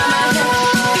 Get out my head.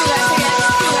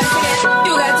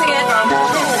 You got to get out my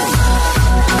head.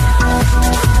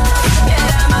 Get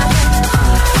out my head. Get out my head.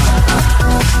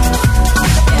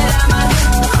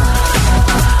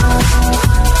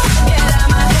 Get out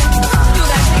my head.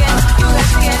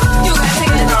 You got to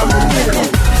get out my head.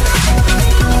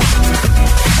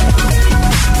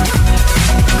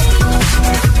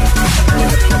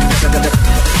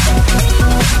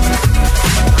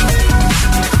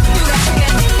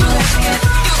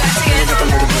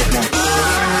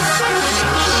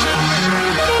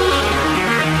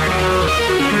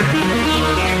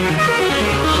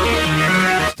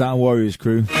 Down Warriors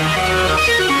crew.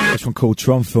 This one called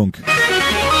Tron Funk.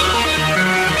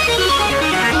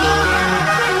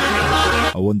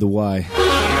 I wonder why.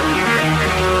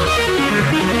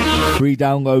 Free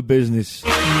download business.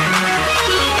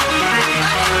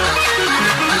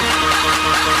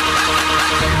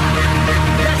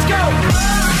 Let's go.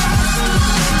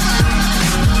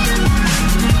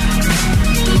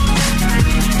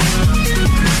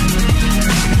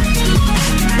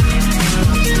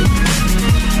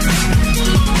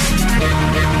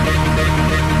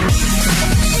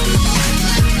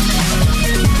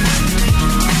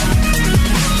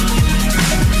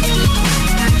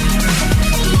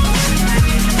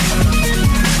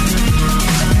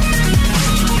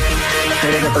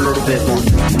 Turn it up a little bit more.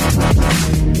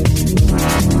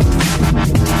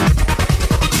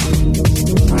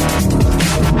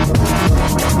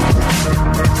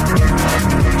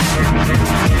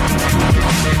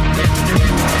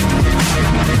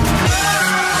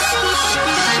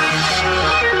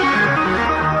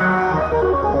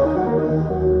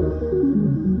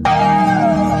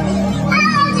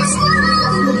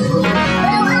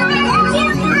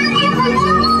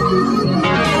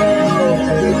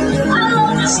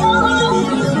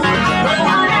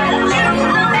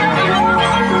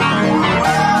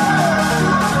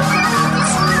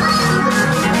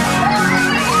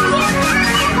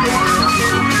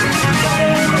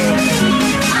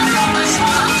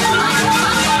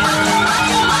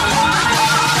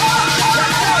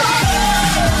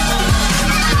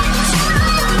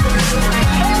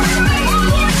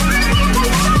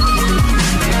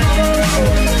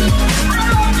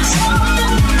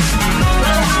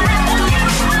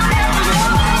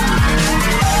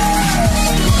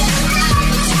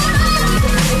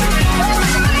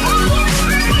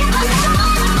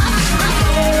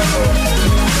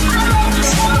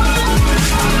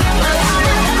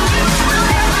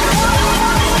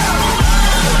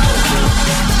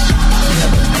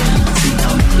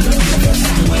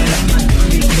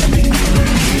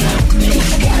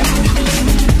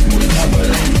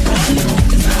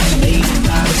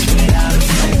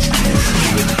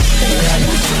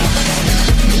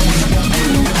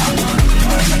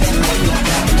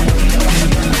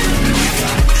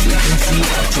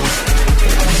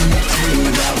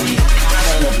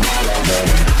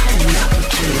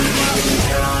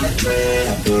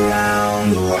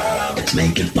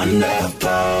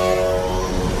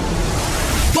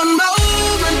 One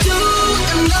moment to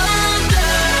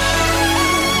another.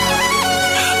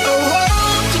 A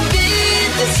world to be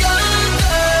discovered.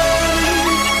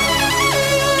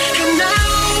 And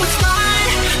now it's my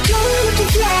turn to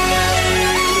fly.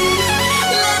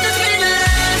 Let us be the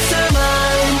last time I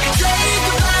say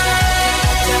goodbye.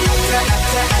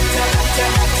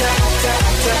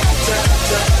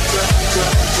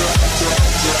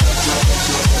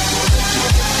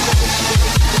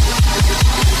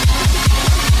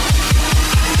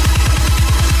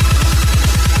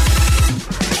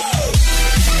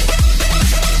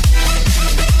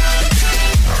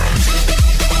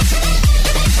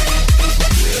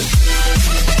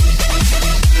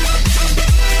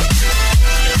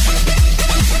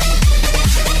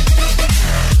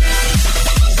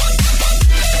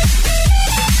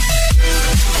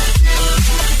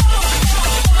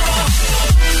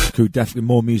 Crew, definitely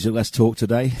more music, less talk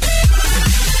today.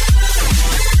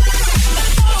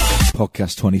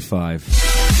 Podcast 25.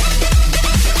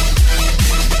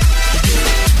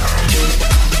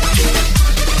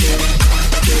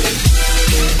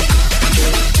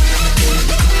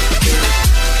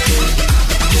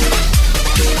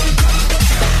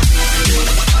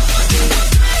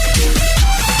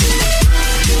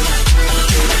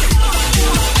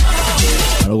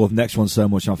 I love next one so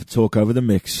much I have to talk over the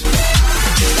mix.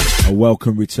 A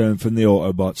welcome return from the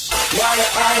Autobots. My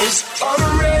eyes are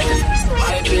red.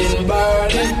 I've been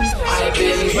burning. I've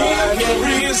been burning.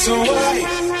 Reason why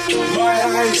my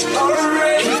eyes are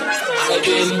red. I've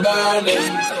been burning.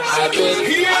 I've been.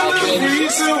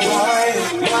 Reason why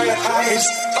my eyes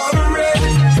are red.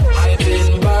 I've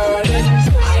been burning.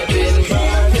 I've been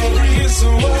burning.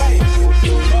 Reason why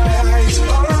my eyes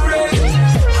are red.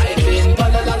 I've been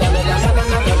burning.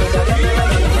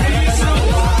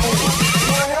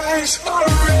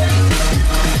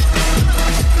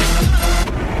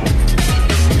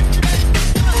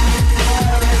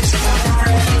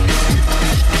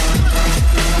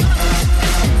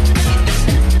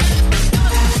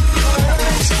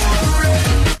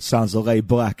 Sounds of Laid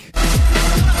Black.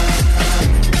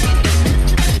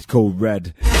 It's called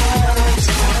Red.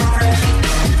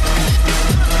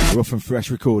 Rough and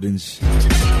Fresh Recordings.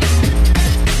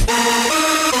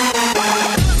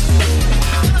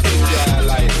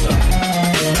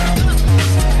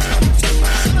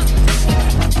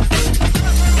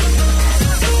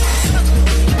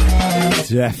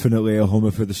 Definitely a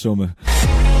hummer for the summer.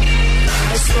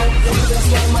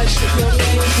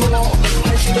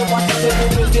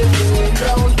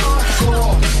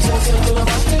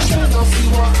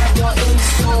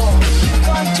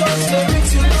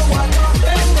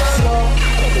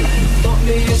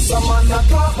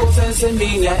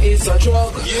 It's a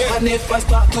drug, and if I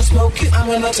start to smoke it, I'm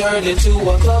gonna turn into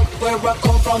a club. Where I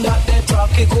come from, that they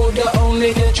talk, it could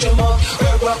only get you more.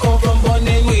 Where I come from,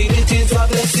 burning weed, it is a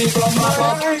blessing from above.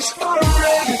 My eyes are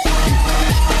red.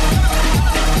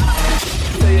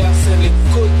 They are selling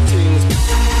good things.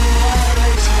 My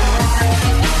eyes are red.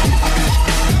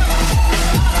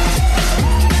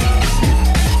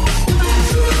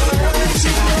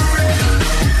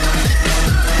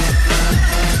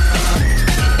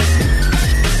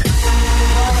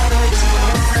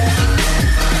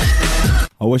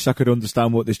 I wish I could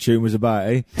understand what this tune was about,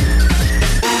 eh?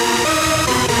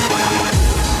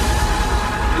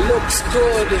 Looks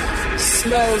good,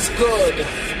 smells good.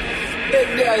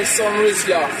 Then there is some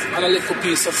Rizla and a little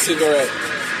piece of cigarette.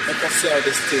 Like I see how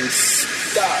this thing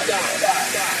start.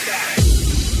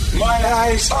 My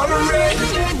eyes are red.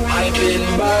 I've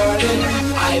been burning.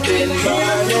 I've been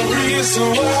burning. Reason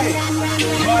why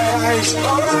my eyes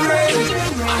are red.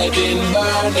 I've been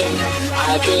burning.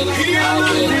 I've been.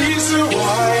 Reason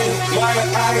why my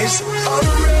eyes are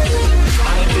red.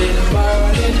 I've been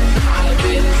burning. I've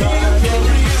been burning.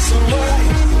 Reason why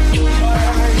my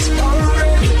eyes are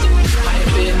red. I've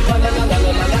been burning. My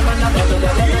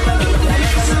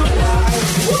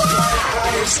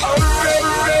eyes are red.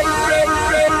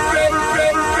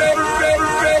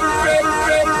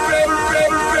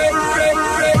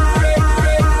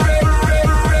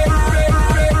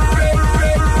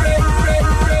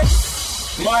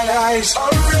 My eyes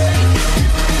are red.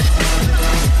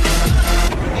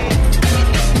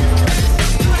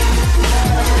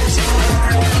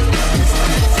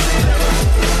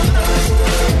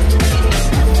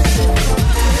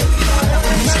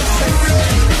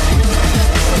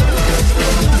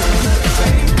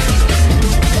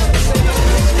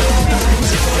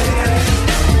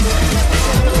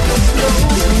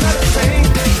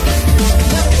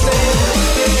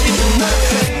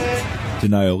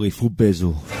 Denial, Lethal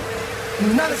Bizzle.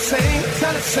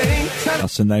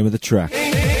 That's the name of the track.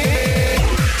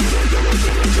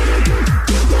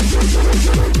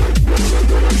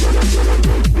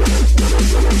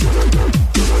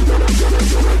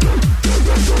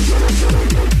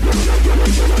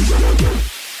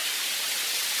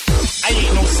 I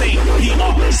ain't no saint,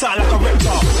 Peter, sound like a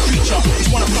reptile creature. It's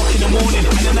 1 o'clock in the morning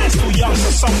and the night's still young, so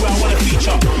somewhere I wanna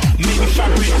feature. Maybe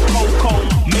fabric, cocoa,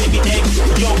 maybe egg,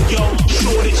 yo,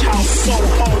 Shoreditch House,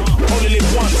 Soho. Only live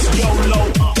once, YOLO.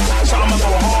 So I'ma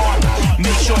go hard,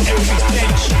 make sure everything's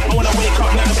clenched. I wanna wake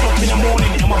up 9 o'clock in the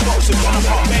morning and my boxes on a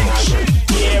park bench.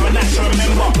 Yeah, and that's to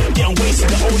remember, getting wasted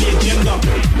the only agenda.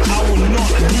 I will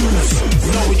not lose,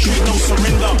 no retreat, no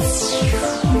surrender.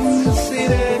 See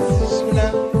that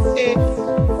now.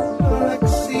 All I can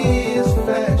see is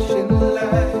flashing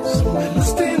lights. When I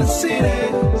stay in the city,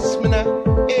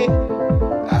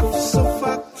 I feel so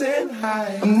fucked and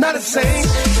high. I'm not a saint,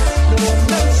 no, I'm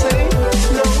not a saint,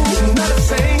 no.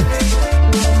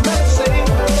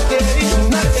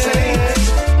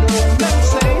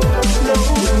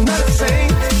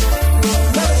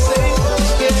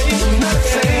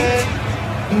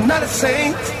 not a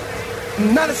saint,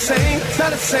 not a saint,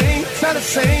 not a saint, not a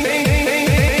saint.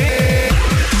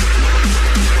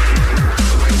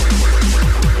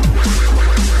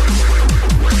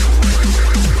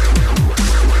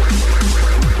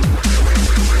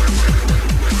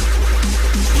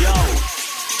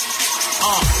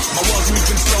 My world's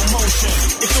moving slow motion.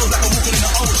 It feels like I'm walking in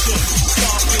the ocean.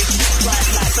 Starfish, bright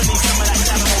lights. I need some of that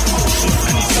dynamo potion.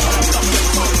 I need some of that stuff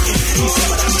you're poking. Need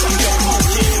some of that stuff you're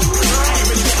poking. I ain't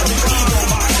really got a big ego,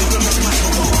 but I just remember my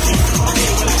promotion.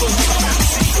 Okay, well it goes to the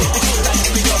fantasy. It feels like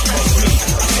every girl friends me.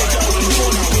 I said, yo, when you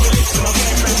roll up with your lips and I'm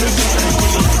very friends with you.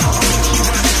 She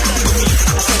wanted to stand with me.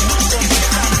 I said, no, don't be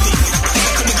family.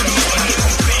 I couldn't give you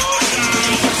anything.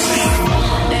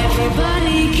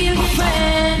 Everybody get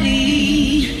ready.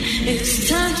 It's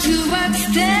time to rock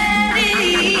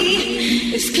steady.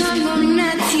 It's come on,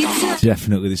 natty time.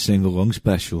 Definitely the sing-along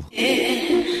special. Don't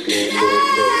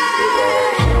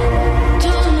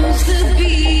lose the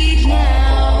beat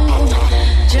now.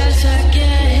 Just rock your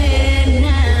head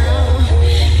now.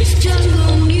 It's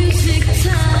jungle music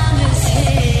time is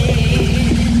here.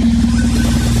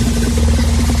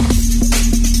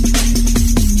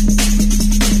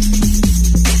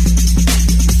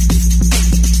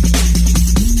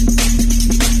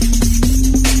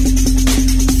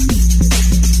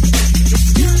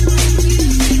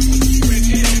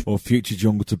 Or Future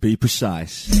Jungle to be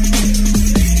precise.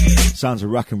 Sounds of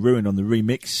Rack and Ruin on the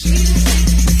remix.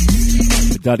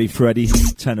 With Daddy Freddy,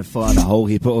 Tenor Fire and a whole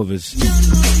heap of others.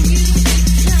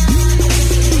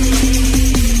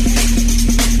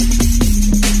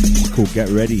 It's called Get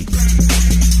Ready.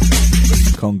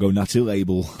 Congo Natty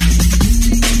label.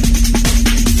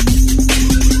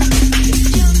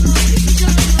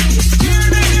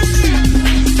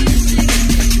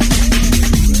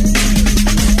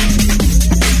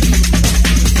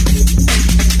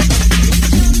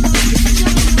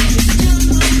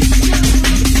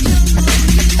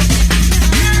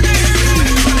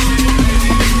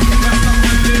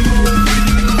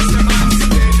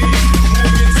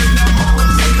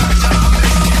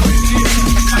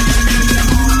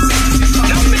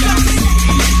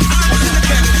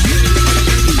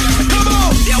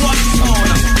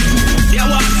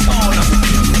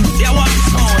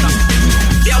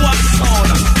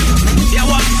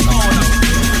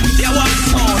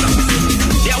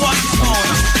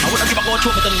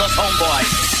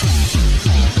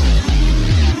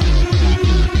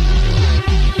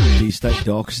 State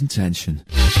Darkest Intention.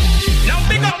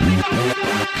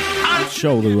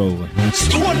 Shoulder Roller.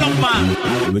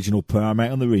 Original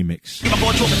Paramount on the remix. I'm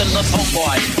going to open the nuts,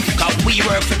 homeboy. Cause we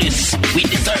work for this. We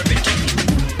deserve it.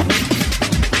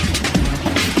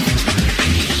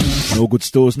 In all good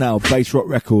stores now, Bass Rock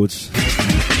Records.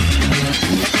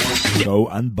 Go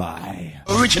and buy.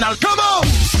 Original, come on!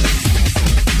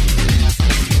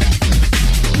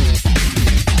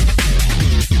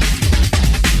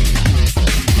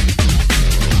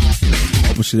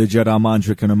 Obviously, the Jedi Mind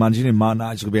Trick and imagining might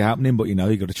not actually be happening, but you know,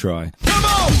 you got to try. Come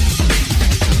on!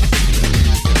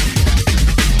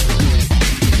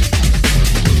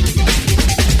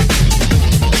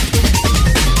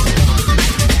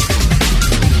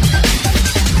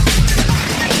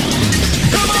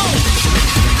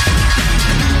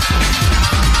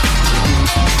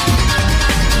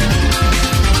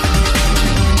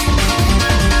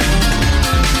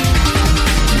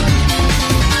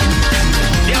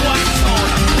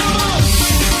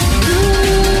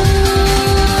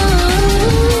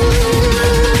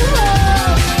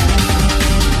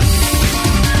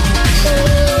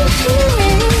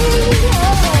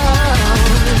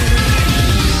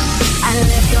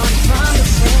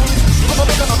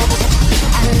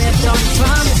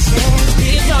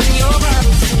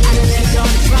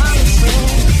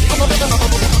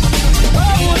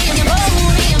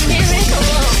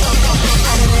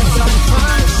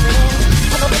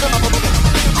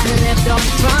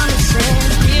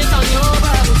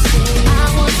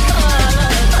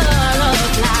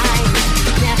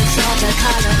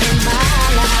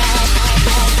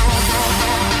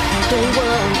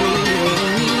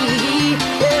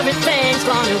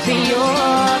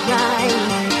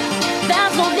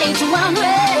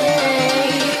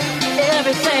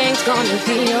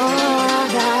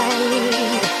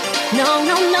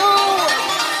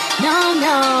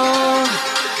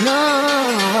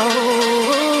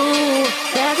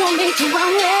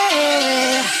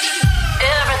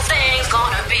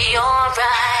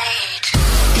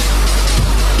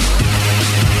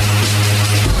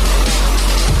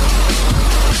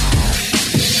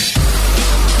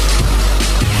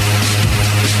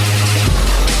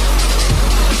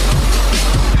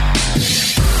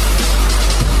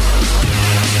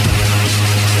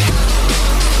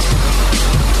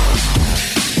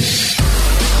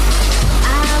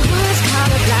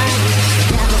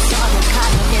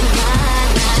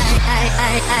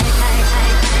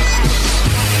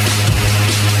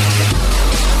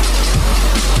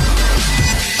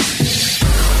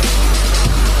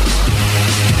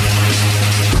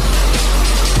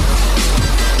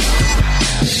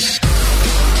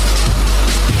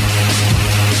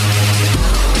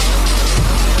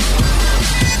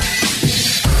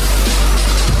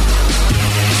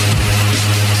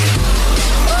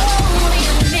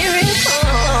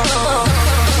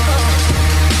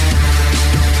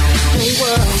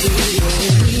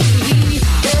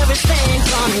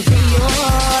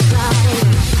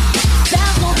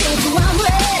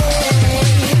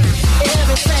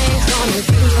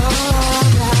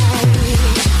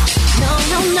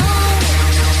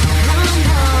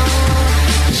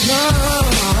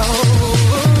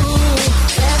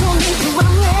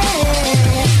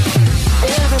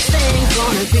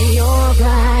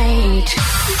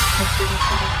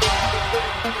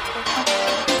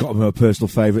 her personal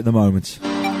favourite at the moment.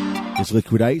 It's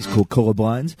Liquid 8, it's called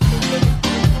Colourblind.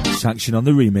 Sanction on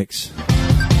the remix.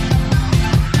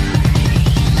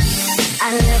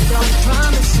 I left on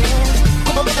promises.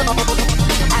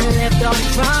 I left on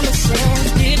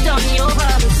promises. Lived on your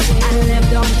promises. I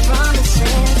left on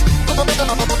promises.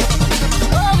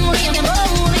 Only a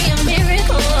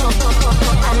miracle.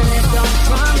 I left on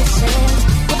promises.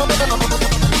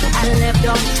 I left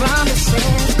on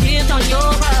promises. Lived on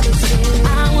your promises.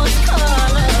 I was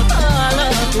colorblind.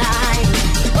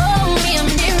 Only a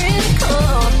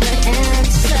miracle that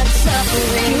answered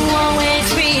suffering. You always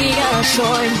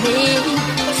reassured me.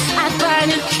 I'd find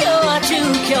a cure to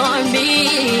cure me.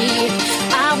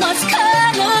 I was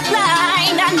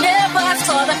colorblind. I never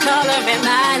saw the color in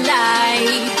my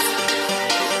life.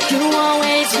 You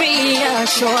always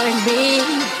reassured me.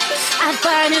 I'd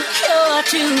find a cure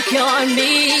to cure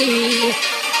me.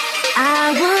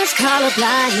 I was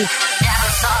colorblind.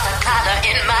 Never saw the color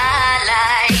in my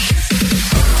life.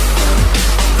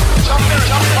 Jump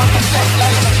on the set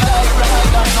like a fly, right?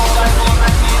 I know I know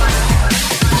my name.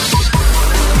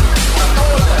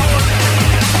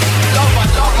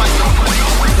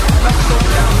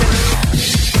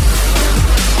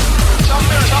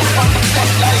 Jump on the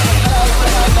set like a fly,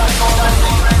 right? I know my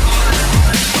name.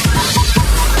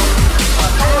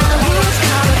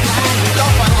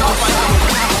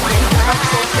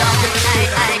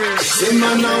 See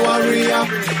man a warrior,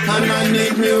 and I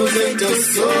need music to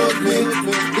soothe me.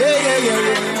 Yeah.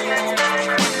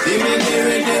 Give me the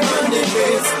rhythm and the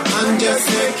bass, and just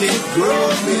make it grow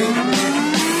me.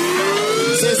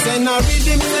 Say send a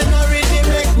rhythm,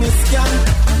 make me scan.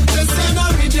 Say send a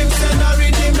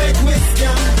rhythm, make me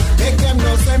scan. Make them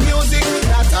know say music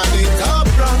that I need top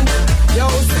run. Yo,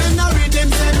 send a rhythm.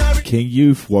 King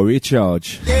Youth, Warrior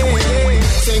Charge. Yeah.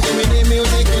 Say give me the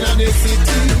music in the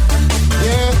city.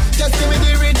 Yeah, just give me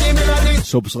the rhythm in the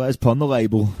Subslayers upon the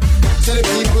label. So the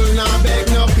people now beg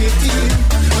no pity,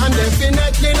 and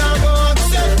definitely now go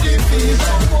accept defeat.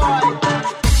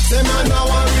 Say man a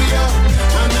warrior,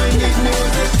 and I need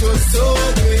music to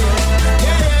soothe me.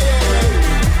 Yeah.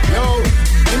 Yo,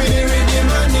 give me the rhythm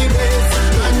and the bass,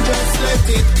 and just let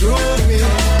it grow me.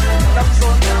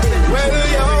 Well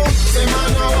yo, say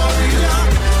man a warrior,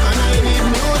 and I need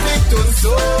music to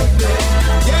soothe me.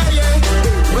 Yeah.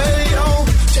 Well yo,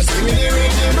 just give me the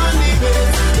rhythm and the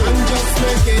bass, and just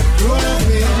make it grow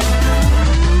me.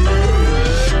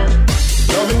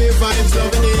 Loving the vibes,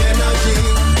 loving the energy,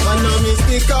 and no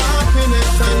mistake of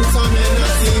happiness and some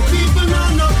energy. People know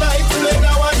no vibes, let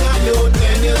that one alone.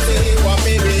 Then you say what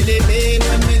me really mean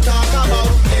when we talk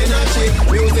about energy.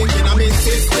 Music in a me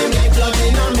system, like blood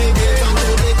in a me veins, and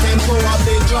to the tempo of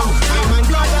the drum. I'm and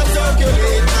blood that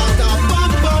circulate out of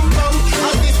bum bum bum.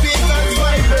 As the speakers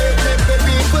vibrate, make the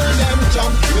people them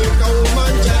jump, make a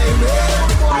woman gyrate.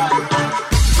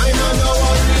 I'm on a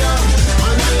warrior,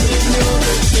 and I need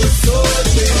music to soothe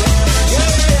me.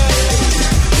 Yeah.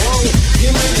 Whoa,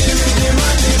 give me the rhythm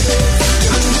and the bass,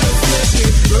 and just make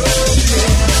it grow me.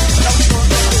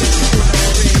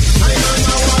 I'm on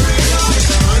a warrior,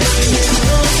 and I need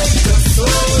music to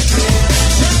soothe me.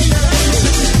 Yeah.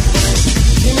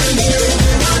 Give me the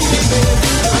rhythm and the bass,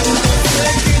 and just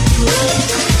make it grow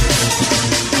me.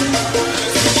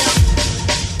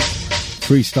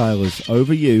 Freestylers,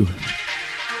 over you.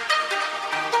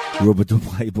 Rubber Dub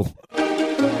label.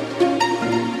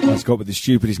 That's got with the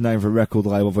stupidest name for a record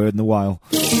label I've heard in a while.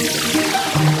 You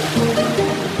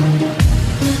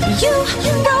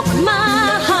broke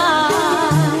my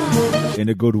heart. In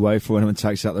a good way for when anyone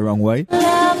takes that the wrong way.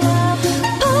 Love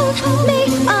pulled me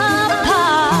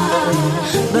apart,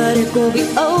 but it will be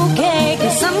okay,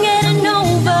 'cause I'm getting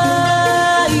over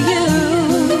you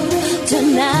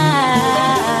tonight.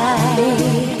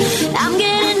 I'm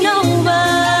getting over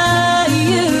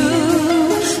you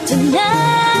tonight.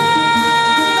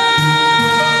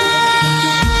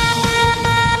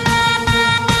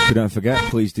 If you don't forget,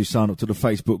 please do sign up to the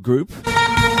Facebook group.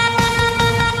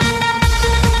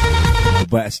 Or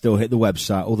better still, hit the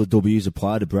website. All the W's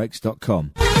apply to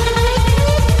breaks.com.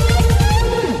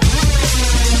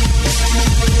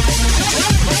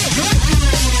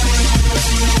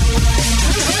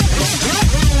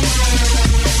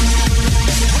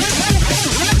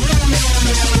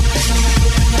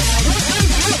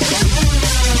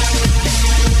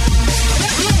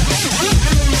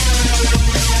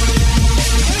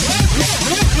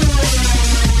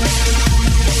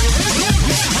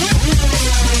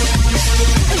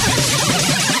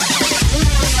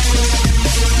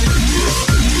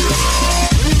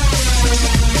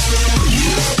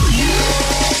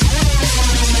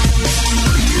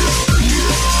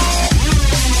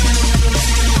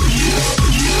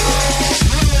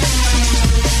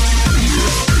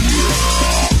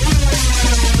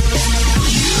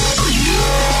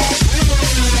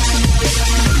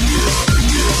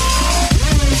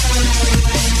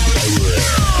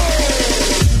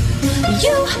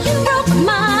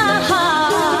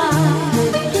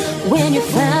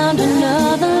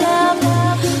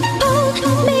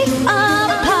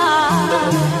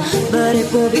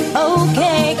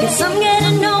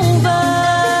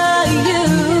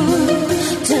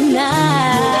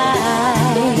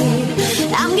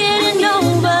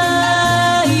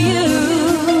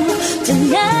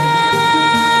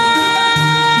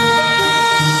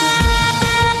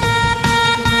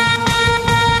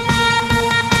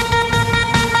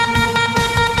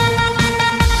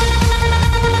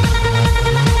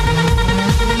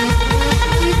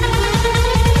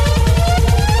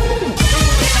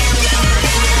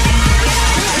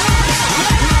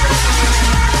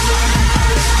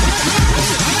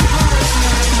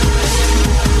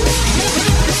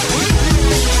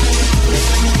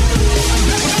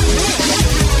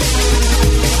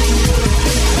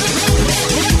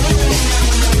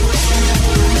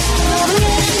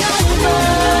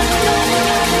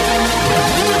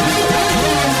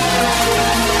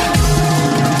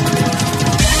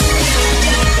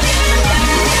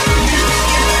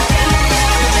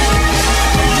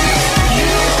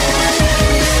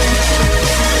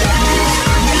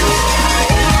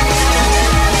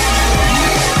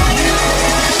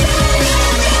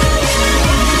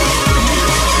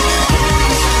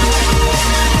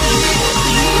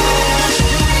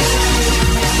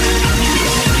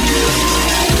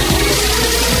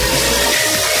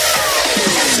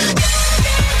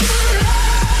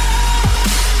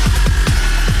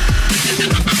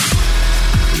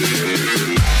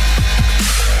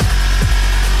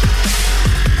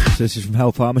 So this is from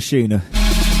Hellfire Machina.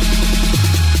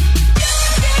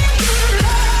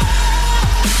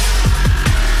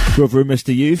 Brother and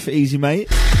Mr. Youth, easy mate.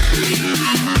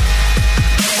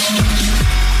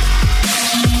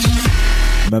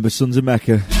 Remember Sons of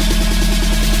Mecca.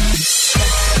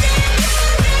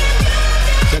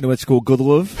 Anyway, it's called Good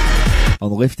Love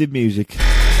on Lifted Music.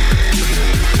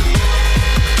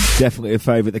 Definitely a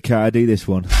favourite to Cardi, this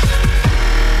one.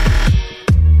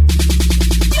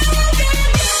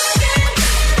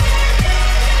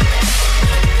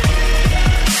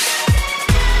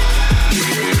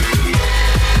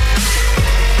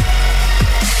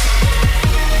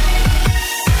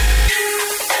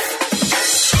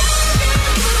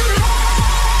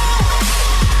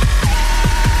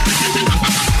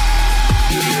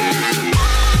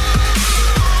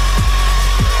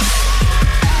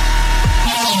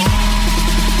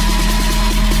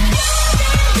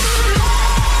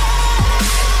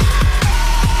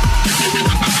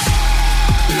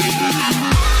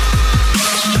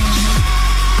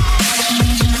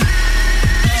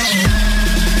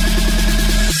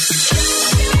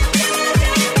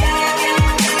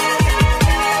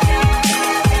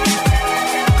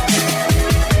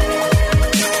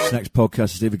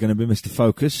 Podcast is either going to be Mr.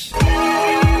 Focus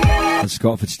and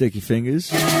Scott for Sticky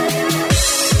Fingers,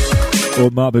 or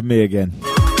it might be me again.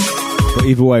 But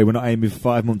either way, we're not aiming for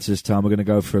 5 months this time. We're going to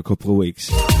go for a couple of weeks.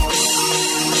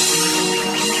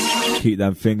 Keep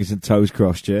them fingers and toes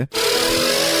crossed, yeah?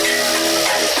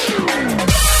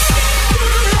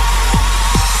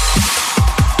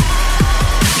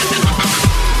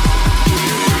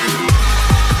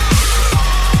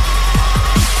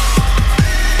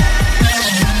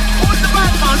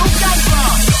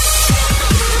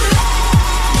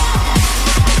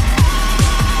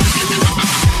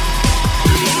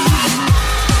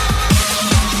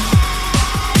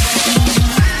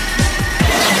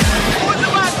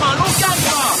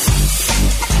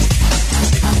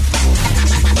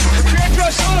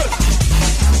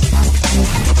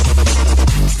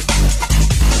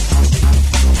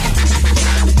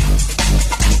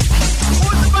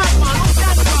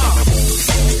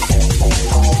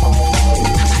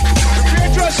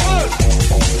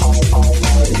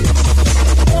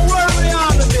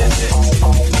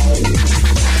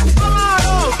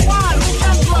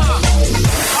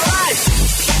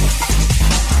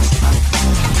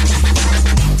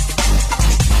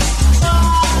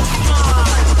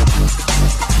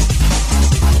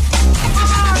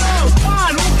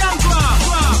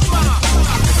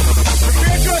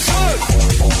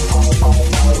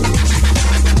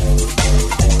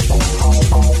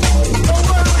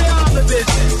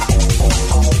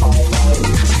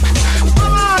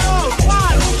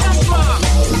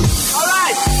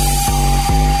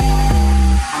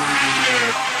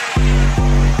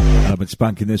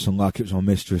 Spanking this one like it was my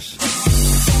mistress.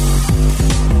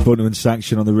 Bunner and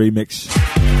Sanction on the remix.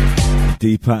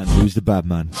 D-Pattern, who's the bad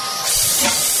man?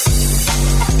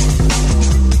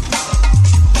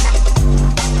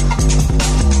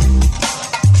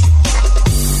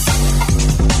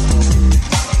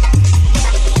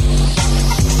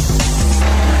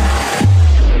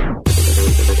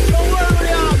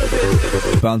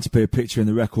 Bound to be a picture in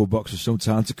the record box for some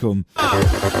time to come.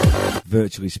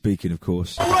 Virtually speaking, of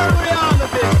course.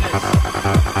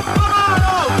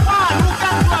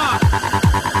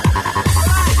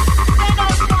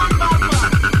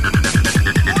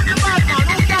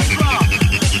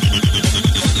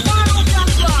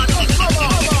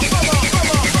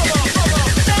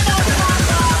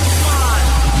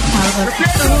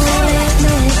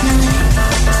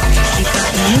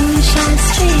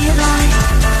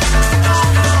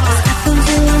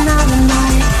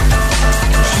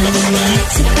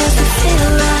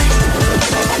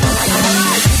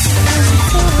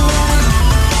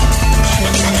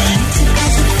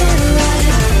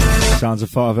 Sounds of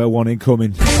 501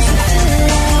 incoming,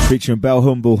 featuring Bell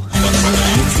Humble.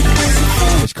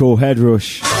 It's called Head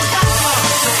Rush.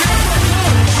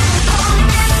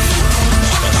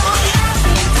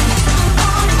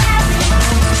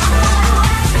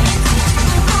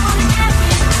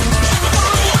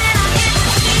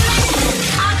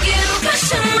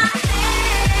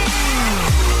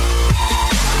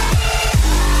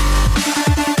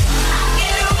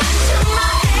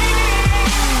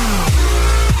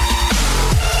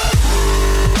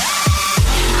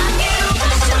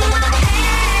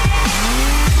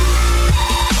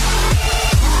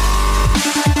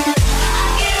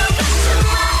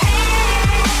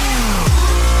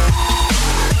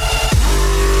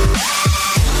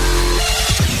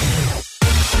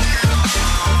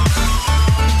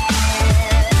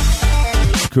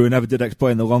 Crew never did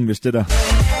explain the longest, did I?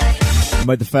 I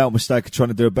made the fatal mistake of trying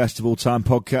to do a best of all time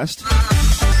podcast.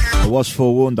 I was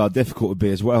forewarned how difficult it would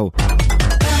be as well.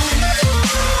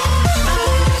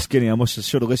 Skinny, I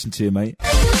should have listened to you, mate.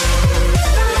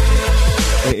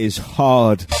 It is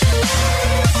hard.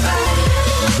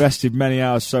 Invested many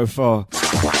hours so far.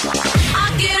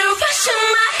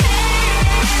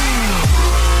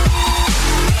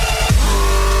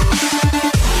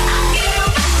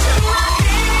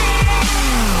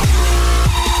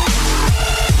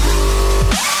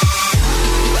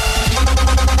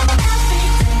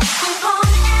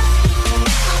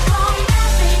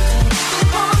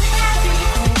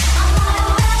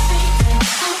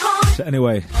 So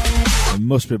anyway, it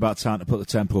must be about time to put the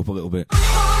tempo up a little bit.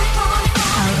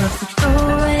 Out of the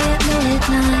doorway at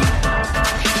midnight,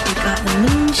 you got the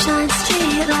moonshine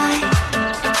street light.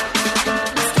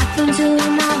 Step into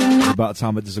another night. It's about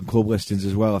time I did some club listings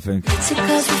as well, I think. It's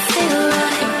because we feel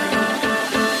right.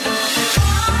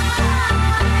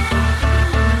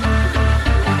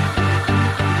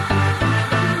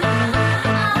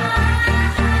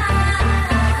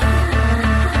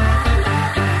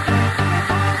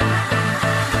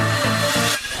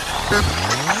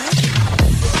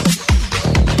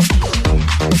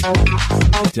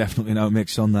 Definitely no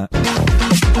mix on that.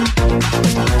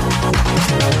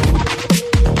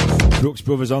 Brooks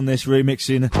Brothers on this,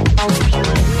 remixing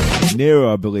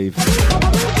Nero, I believe.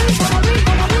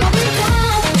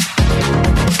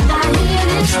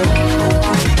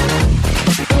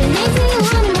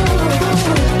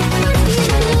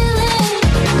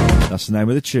 That's the name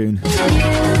of the tune.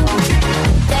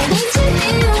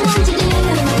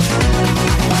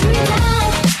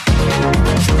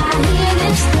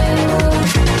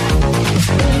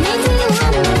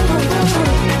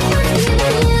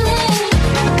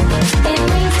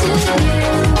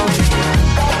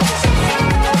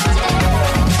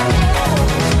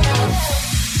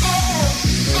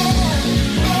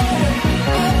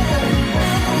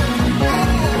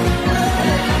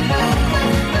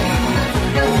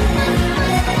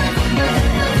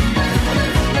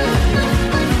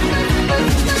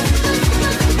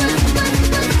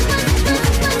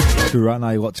 Right now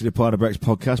you want to be part of Breck's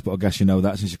podcast, but I guess you know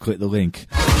that since you clicked the link.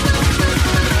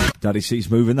 Daddy Seat's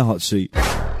moving the hot seat.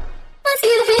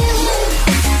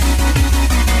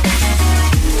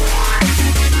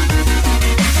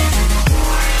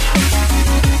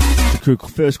 The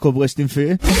first club listing for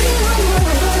you.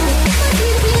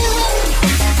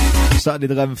 Saturday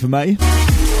the 11th of May.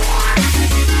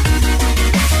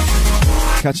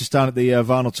 Catch us down at the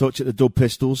Vinyl Touch at the Dub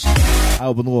Pistols.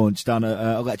 Album launch down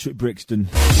at Electric Brixton.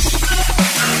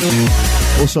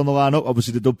 Also on the lineup,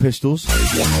 obviously the Dub Pistols.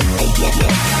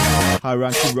 High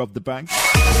ranking Rob the Bank.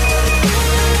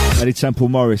 Eddie Temple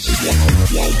Morris.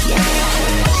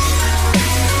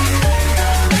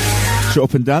 Shut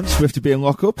Up and Dance, Swifty being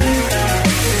Lock Up.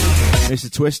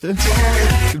 Mr. Twister. It's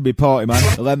going to be a party, man.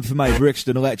 11th of May,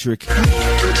 Brixton Electric.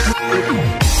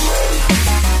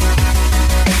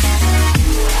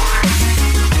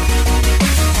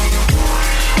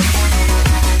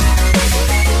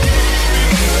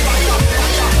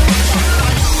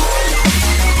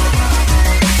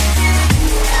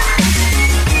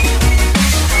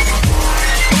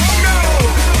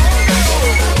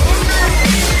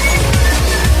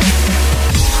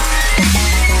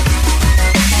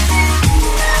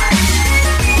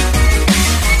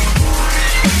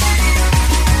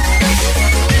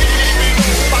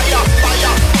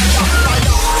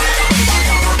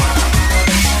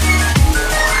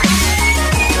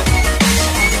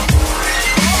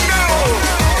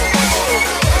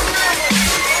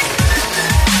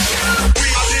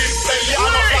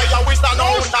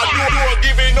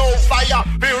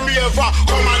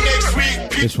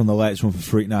 This one, the latest one for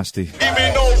Freak Nasty. That's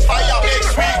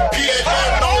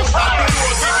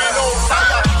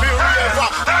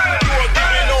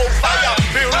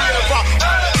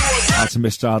a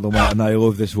Mr. Adler, and I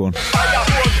love this one.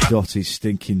 Dotty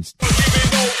stinking.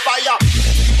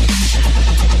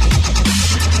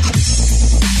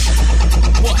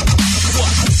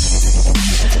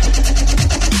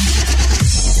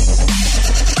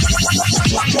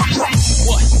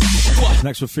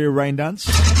 Next, we'll feel Rain Dance.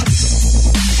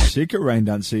 Secret Rain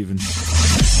Dance, even.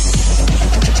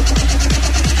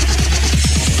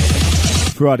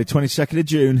 Friday, 22nd of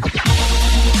June.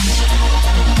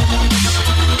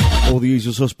 All the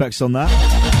usual suspects on that.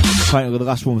 Apparently, the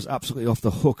last one was absolutely off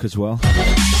the hook as well.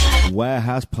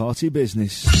 Warehouse Party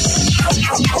Business.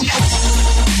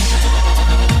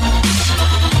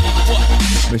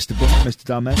 Mr. Buck, Mr.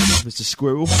 Damet, Mr.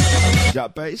 Squirrel,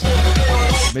 Jack Bates,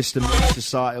 Mr.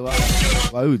 Sattler,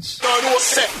 loads.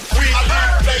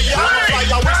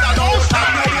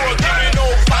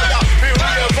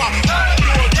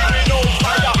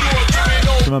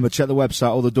 remember, check the website,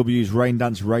 all the W's,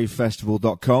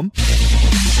 raindanceravefestival.com.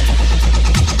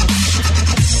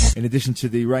 In addition to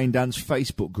the Rain Dance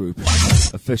Facebook group,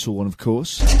 official one, of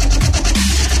course.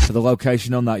 So the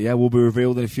location on that, will be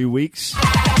revealed in a few weeks.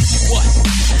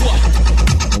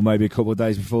 Or maybe a couple of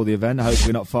days before the event,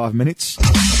 hopefully not 5 minutes.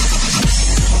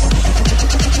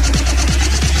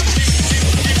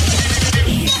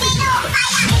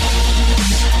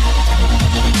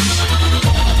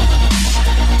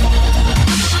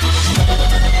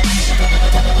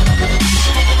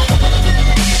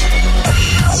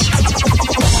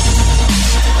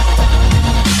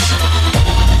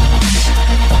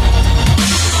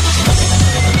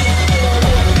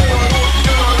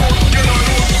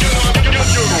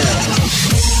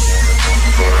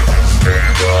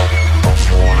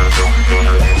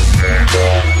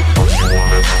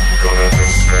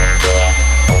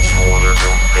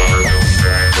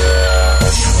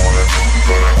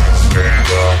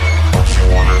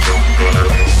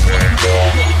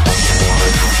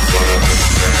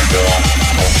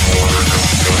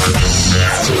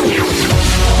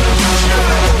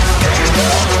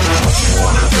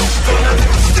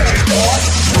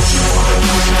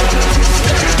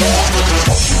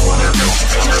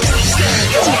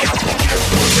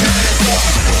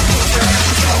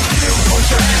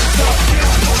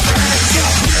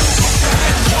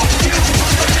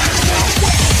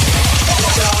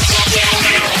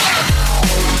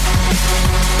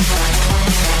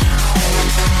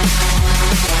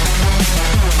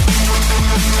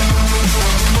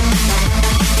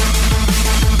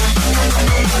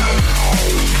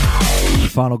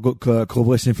 Final good club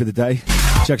listening for the day.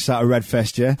 Check us out at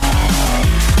Redfest,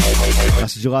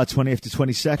 That's July 20th to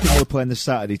 22nd. We're playing this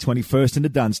Saturday, 21st in the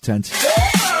dance tent.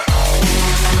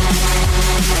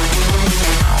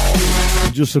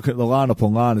 Just look at the lineup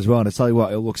online as well, and I tell you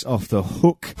what, it looks off the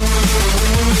hook.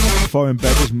 Foreign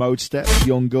Beggars, Mode Step,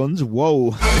 Young Guns,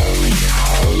 whoa.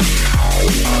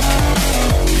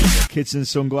 Kids in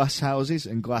Sunglass Houses,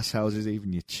 and Glass Houses,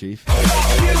 even your chief.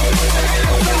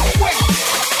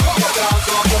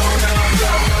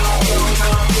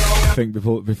 Think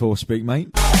before speak, mate.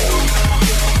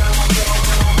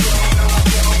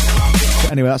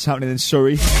 Anyway, that's happening in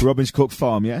Surrey, Robbins Cook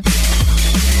Farm,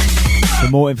 For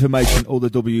more information, all the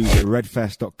W's at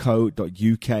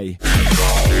redfest.co.uk.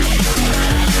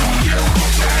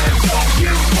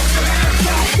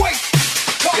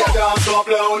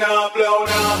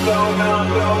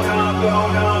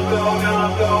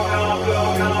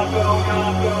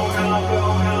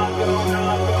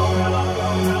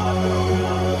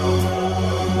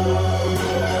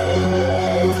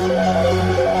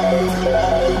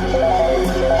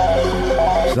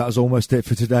 So that was almost it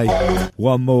for today.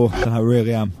 One more than I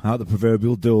really am out the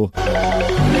proverbial door. What you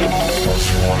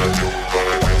wanna do,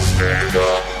 gonna do, stand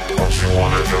up. What you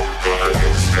wanna do, gonna do,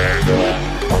 stand up.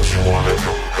 What you wanna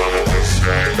do, gonna do,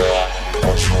 stand up.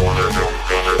 What you wanna do,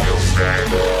 gonna do,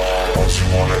 stand up. What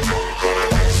you wanna do, gonna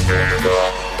do, stand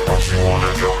up. What you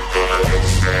wanna do, gonna do,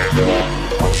 stand up.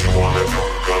 What you wanna do,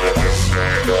 gonna do,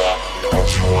 stand up. What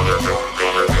you wanna do,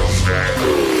 gonna do, stand up.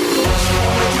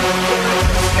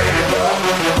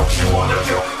 What you wanna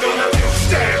do, gonna do,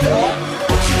 stand up.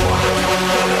 What you wanna do,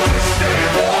 gonna do,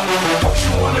 stand up. What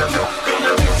you wanna do,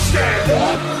 gonna do, stand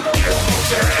up. Put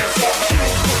your hands up,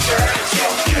 put your hands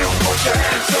up, put your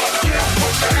hands up,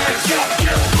 put your hands up, put your hands up,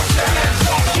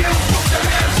 put your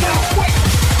hands up. Wait,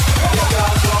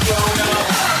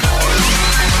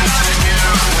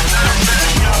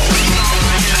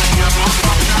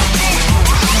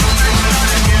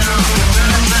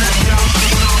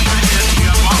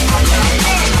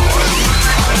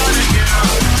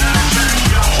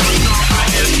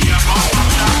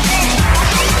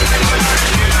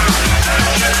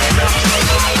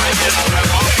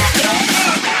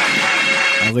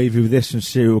 I'll leave you with this from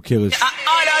Serial Killers.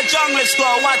 Jungle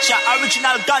score, watcher,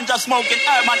 original ganja smoking,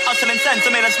 urban hustling,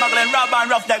 centimeter smuggling, rubber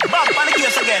and rough neck, bump on the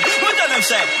case again. We tell them,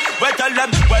 say, we tell them,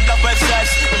 well, the best says,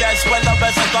 yes, well, the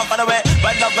best is gone for the way,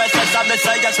 well, the best says, I'm the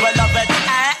say, yes, well, the best,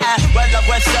 well, the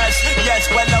best says, yes,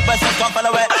 well, the best is gone for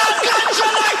the way. Ganja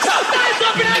lighter, nice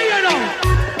up in here now.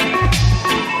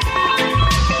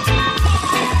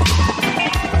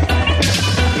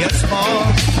 Yes,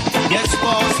 boss, yes,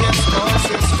 boss, yes, boss,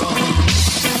 yes, boss.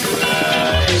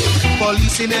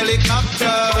 Police in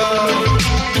helicopter,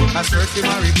 a search for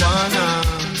marijuana.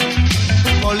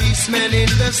 Policemen in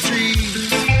the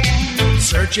streets,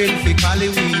 searching for Cali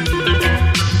weed.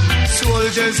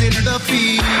 Soldiers in the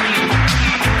field,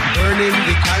 burning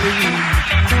the Cali weed.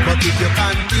 But if you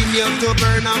continue to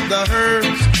burn up the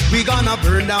herbs, we gonna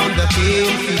burn down the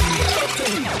cane field.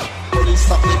 Police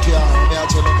stop the car, me a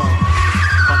tell you, man.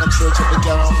 search up the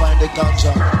car and find the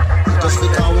ganja. Just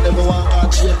because we never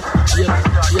want to jail.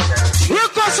 Real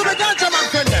close to the ganja man,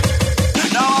 friend them.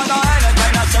 No,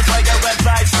 anything that's just like a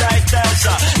website status.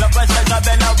 Love when says I've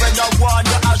been with no one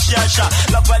to assess.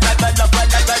 Love when like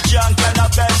a junk and a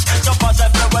best. So far as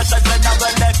the west side, then I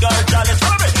will let go. Jolly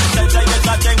for it. They say it's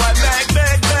a thing where make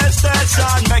big business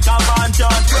and make a man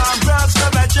turn from grass to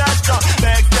Manchester.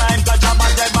 Big time, cause I'm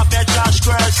on them up their trash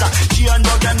grass. She and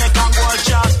no them they can go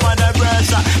chance for the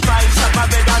rest. Price up a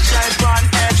bit of shape on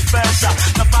edge fest.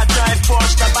 The bad drive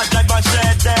push, the bad drive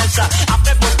Mercedes.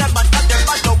 After put them on top, them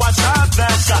bad to a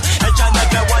service. And try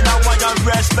make me wanna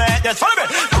respect. That's follow me.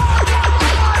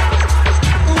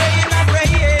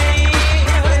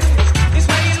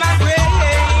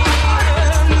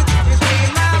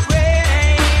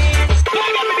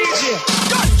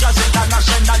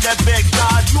 The big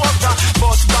God lover,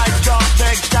 boss bike gun,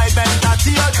 big time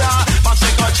entertainer.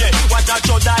 Massikoche, what I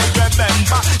should I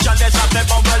remember? Chalice of the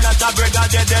bumble at a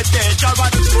brigade, the teacher.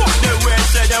 But the way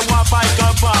say they want fight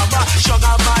up farmer.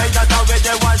 Sugar by that way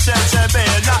they want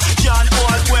sensible. John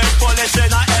Old Wait police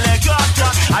in a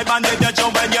helicopter. I banded the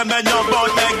job when you men know about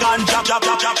the ganja.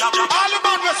 All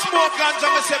about the smoke ganja,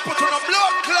 me say put on a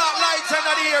blood clot lights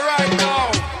under the air right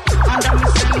now. Under me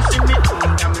sense, me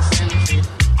under me sense,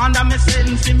 under me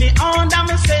sense, me under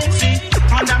me sense,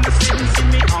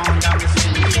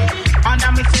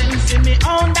 under me sense, me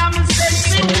under me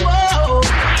sense. Whoa,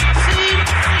 see,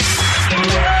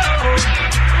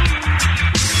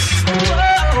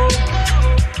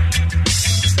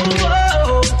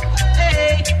 whoa,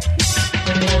 hey.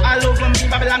 All over me,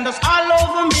 Babylon does all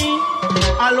over me.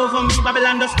 All over me,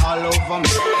 Babylon does all over me.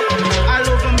 All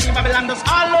over me, Babylon does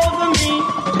all over me.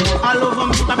 All over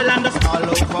me, Babylon does all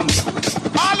over me.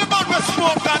 All about the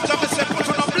smoke ganja, me say put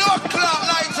on a blood clot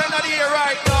lights under the air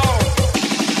right now.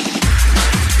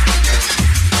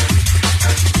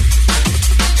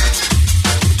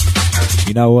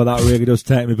 You know what? That really does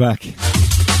take me back.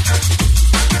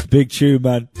 Big tune,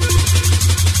 man.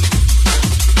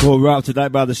 Well, we're up to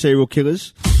date by the Serial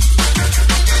Killers.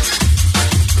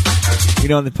 You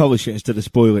know, they polish it instead of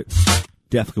spoil it.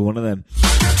 Definitely one of them.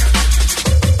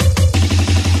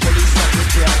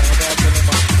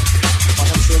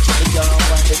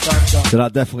 So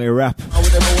that's definitely a wrap.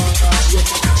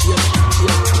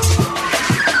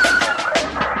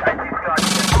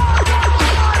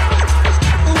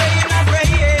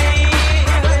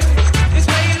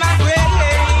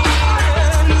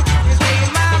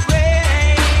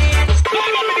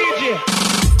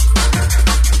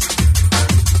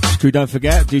 Crew, don't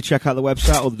forget, do check out the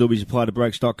website,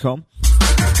 allthewsappliedtobreaks.com.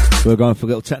 We're going for a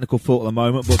little technical fault at the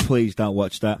moment, but please don't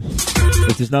watch that.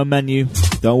 If there's no menu,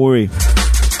 don't worry.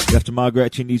 You have to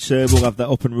migrate to your new server. We'll have that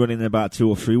up and running in about 2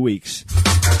 or 3 weeks.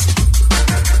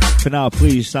 For now,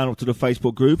 please sign up to the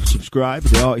Facebook group, subscribe,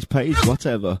 the artist page,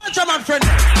 whatever.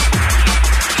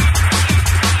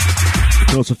 You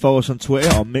can also follow us on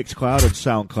Twitter, on Mixcloud and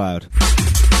SoundCloud.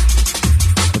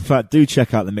 In fact, do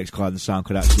check out the Mixcloud and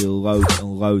SoundCloud. Actually, loads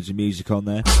and loads of music on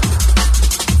there.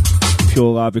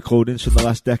 Pure live recordings from the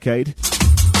last decade.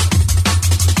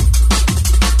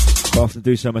 I often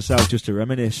do so myself just to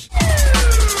reminisce.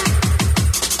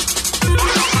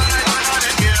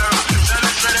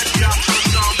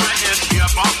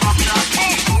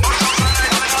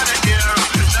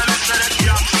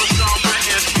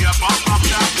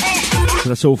 So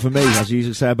that's all for me, as I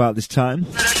usually say about this time.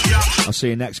 I'll see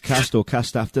you next cast or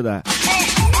cast after that.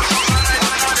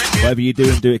 Whatever you're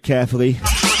doing, do it carefully.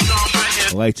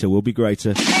 Later will be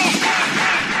greater.